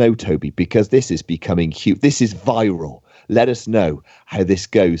 let us know, Toby, because this is becoming huge. This is viral. Let us know how this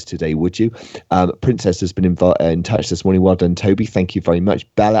goes today, would you? Princess has been in touch this morning. Well done, Toby. Thank you very much.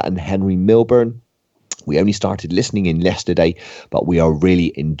 Bella and Henry Milburn. We only started listening in yesterday, but we are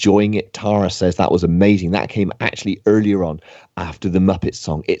really enjoying it. Tara says that was amazing. That came actually earlier on after the Muppets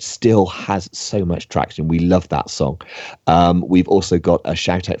song. It still has so much traction. We love that song. We've also got a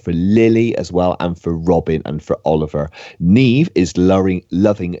shout out for Lily as well, and for Robin and for Oliver. Neve is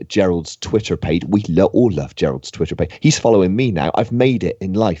loving Gerald's Twitter page. We all love Gerald's Twitter page. He's following me now. I've made it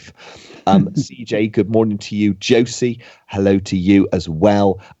in life. CJ, good morning to you. Josie, hello to you as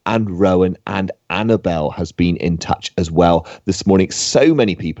well. And Rowan and Annabelle has been in touch as well this morning. So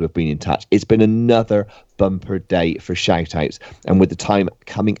many people have been in touch. It's been another bumper day for shout outs. And with the time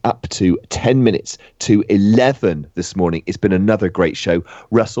coming up to 10 minutes to 11 this morning, it's been another great show.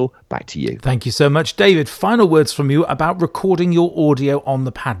 Russell, back to you. Thank you so much, David. Final words from you about recording your audio on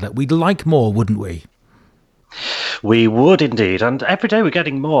the Padlet. We'd like more, wouldn't we? We would indeed, and every day we're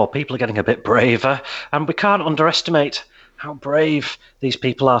getting more. People are getting a bit braver, and we can't underestimate how brave these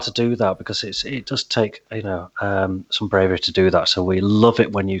people are to do that, because it does take some bravery to do that. So we love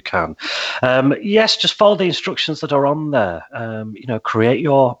it when you can. Yes, just follow the instructions that are on there. Create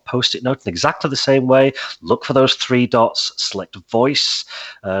your post-it note in exactly the same way. Look for those 3 dots. Select voice.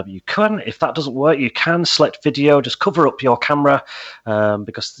 You can, if that doesn't work, you can select video. Just cover up your camera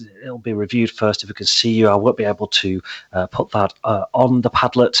because it'll be reviewed first. If we can see you, I won't be able to put that on the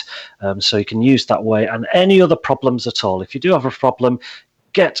Padlet. So you can use that way. And any other problems at all, if you do have a problem,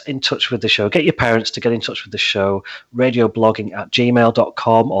 get in touch with the show. Get your parents to get in touch with the show,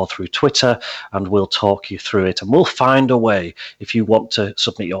 radioblogging@gmail.com or through Twitter, and we'll talk you through it. And we'll find a way, if you want to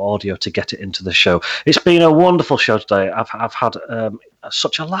submit your audio, to get it into the show. It's been a wonderful show today. I've had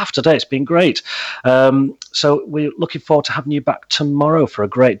such a laugh today. It's been great. So we're looking forward to having you back tomorrow for a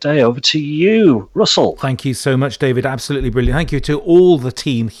great day. Over to you, Russell. Thank you so much, David. Absolutely brilliant. Thank you to all the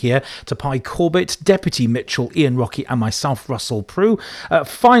team here, to Pi Corbett, Deputy Mitchell, Ian Rocky, and myself, Russell Prue.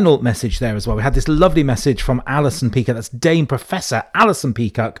 Final message there as well. We had this lovely message from Alison Peacock. That's Dame Professor Alison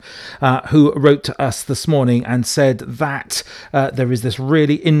Peacock, who wrote to us this morning and said that there is this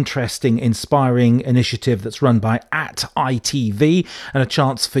really interesting, inspiring initiative that's run by @ITV. and a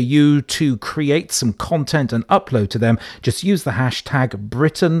chance for you to create some content and upload to them. Just use the hashtag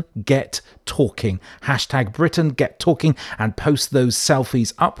BritainGetTalking, hashtag BritainGetTalking, and post those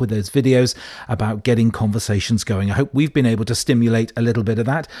selfies up with those videos about getting conversations going. I hope we've been able to stimulate a little bit of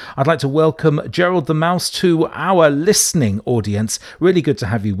that. I'd like to welcome Gerald the Mouse to our listening audience. Really good to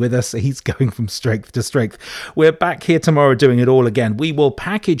have you with us. He's going from strength to strength. We're back here tomorrow doing it all again. We will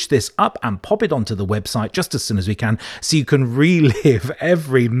package this up and pop it onto the website just as soon as we can, so you can relive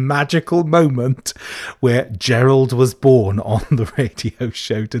every magical moment where Gerald was born on the radio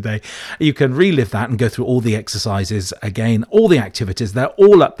show today. You can relive that and go through all the exercises again, all the activities. They're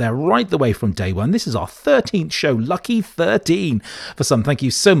all up there right the way from day one. This is our 13th show, lucky 13 for some. Thank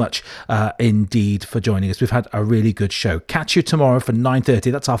you so much indeed for joining us. We've had a really good show. Catch you tomorrow for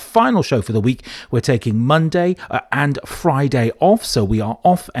 9:30. That's our final show for the week. We're taking Monday and Friday off, so we are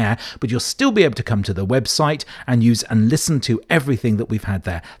off air, but you'll still be able to come to the website and use and listen to everything that we've had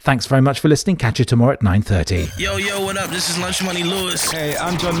there. Thanks very much for listening. Catch you tomorrow at 9:30. Yo, what up? This is Lunch Money Lewis. Hey,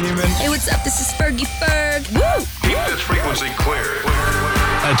 I'm John Newman. Hey, what's up? This is Fergie Ferg. Woo! Keep this frequency clear.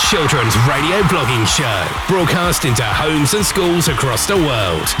 A children's radio blogging show, broadcasting to homes and schools across the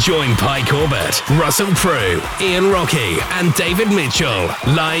world. Join Pi Corbett, Russell Prue, Ian Rocky, and David Mitchell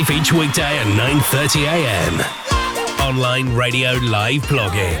live each weekday at 9:30 a.m. Online radio live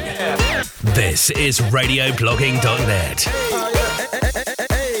blogging. This is radioblogging.net.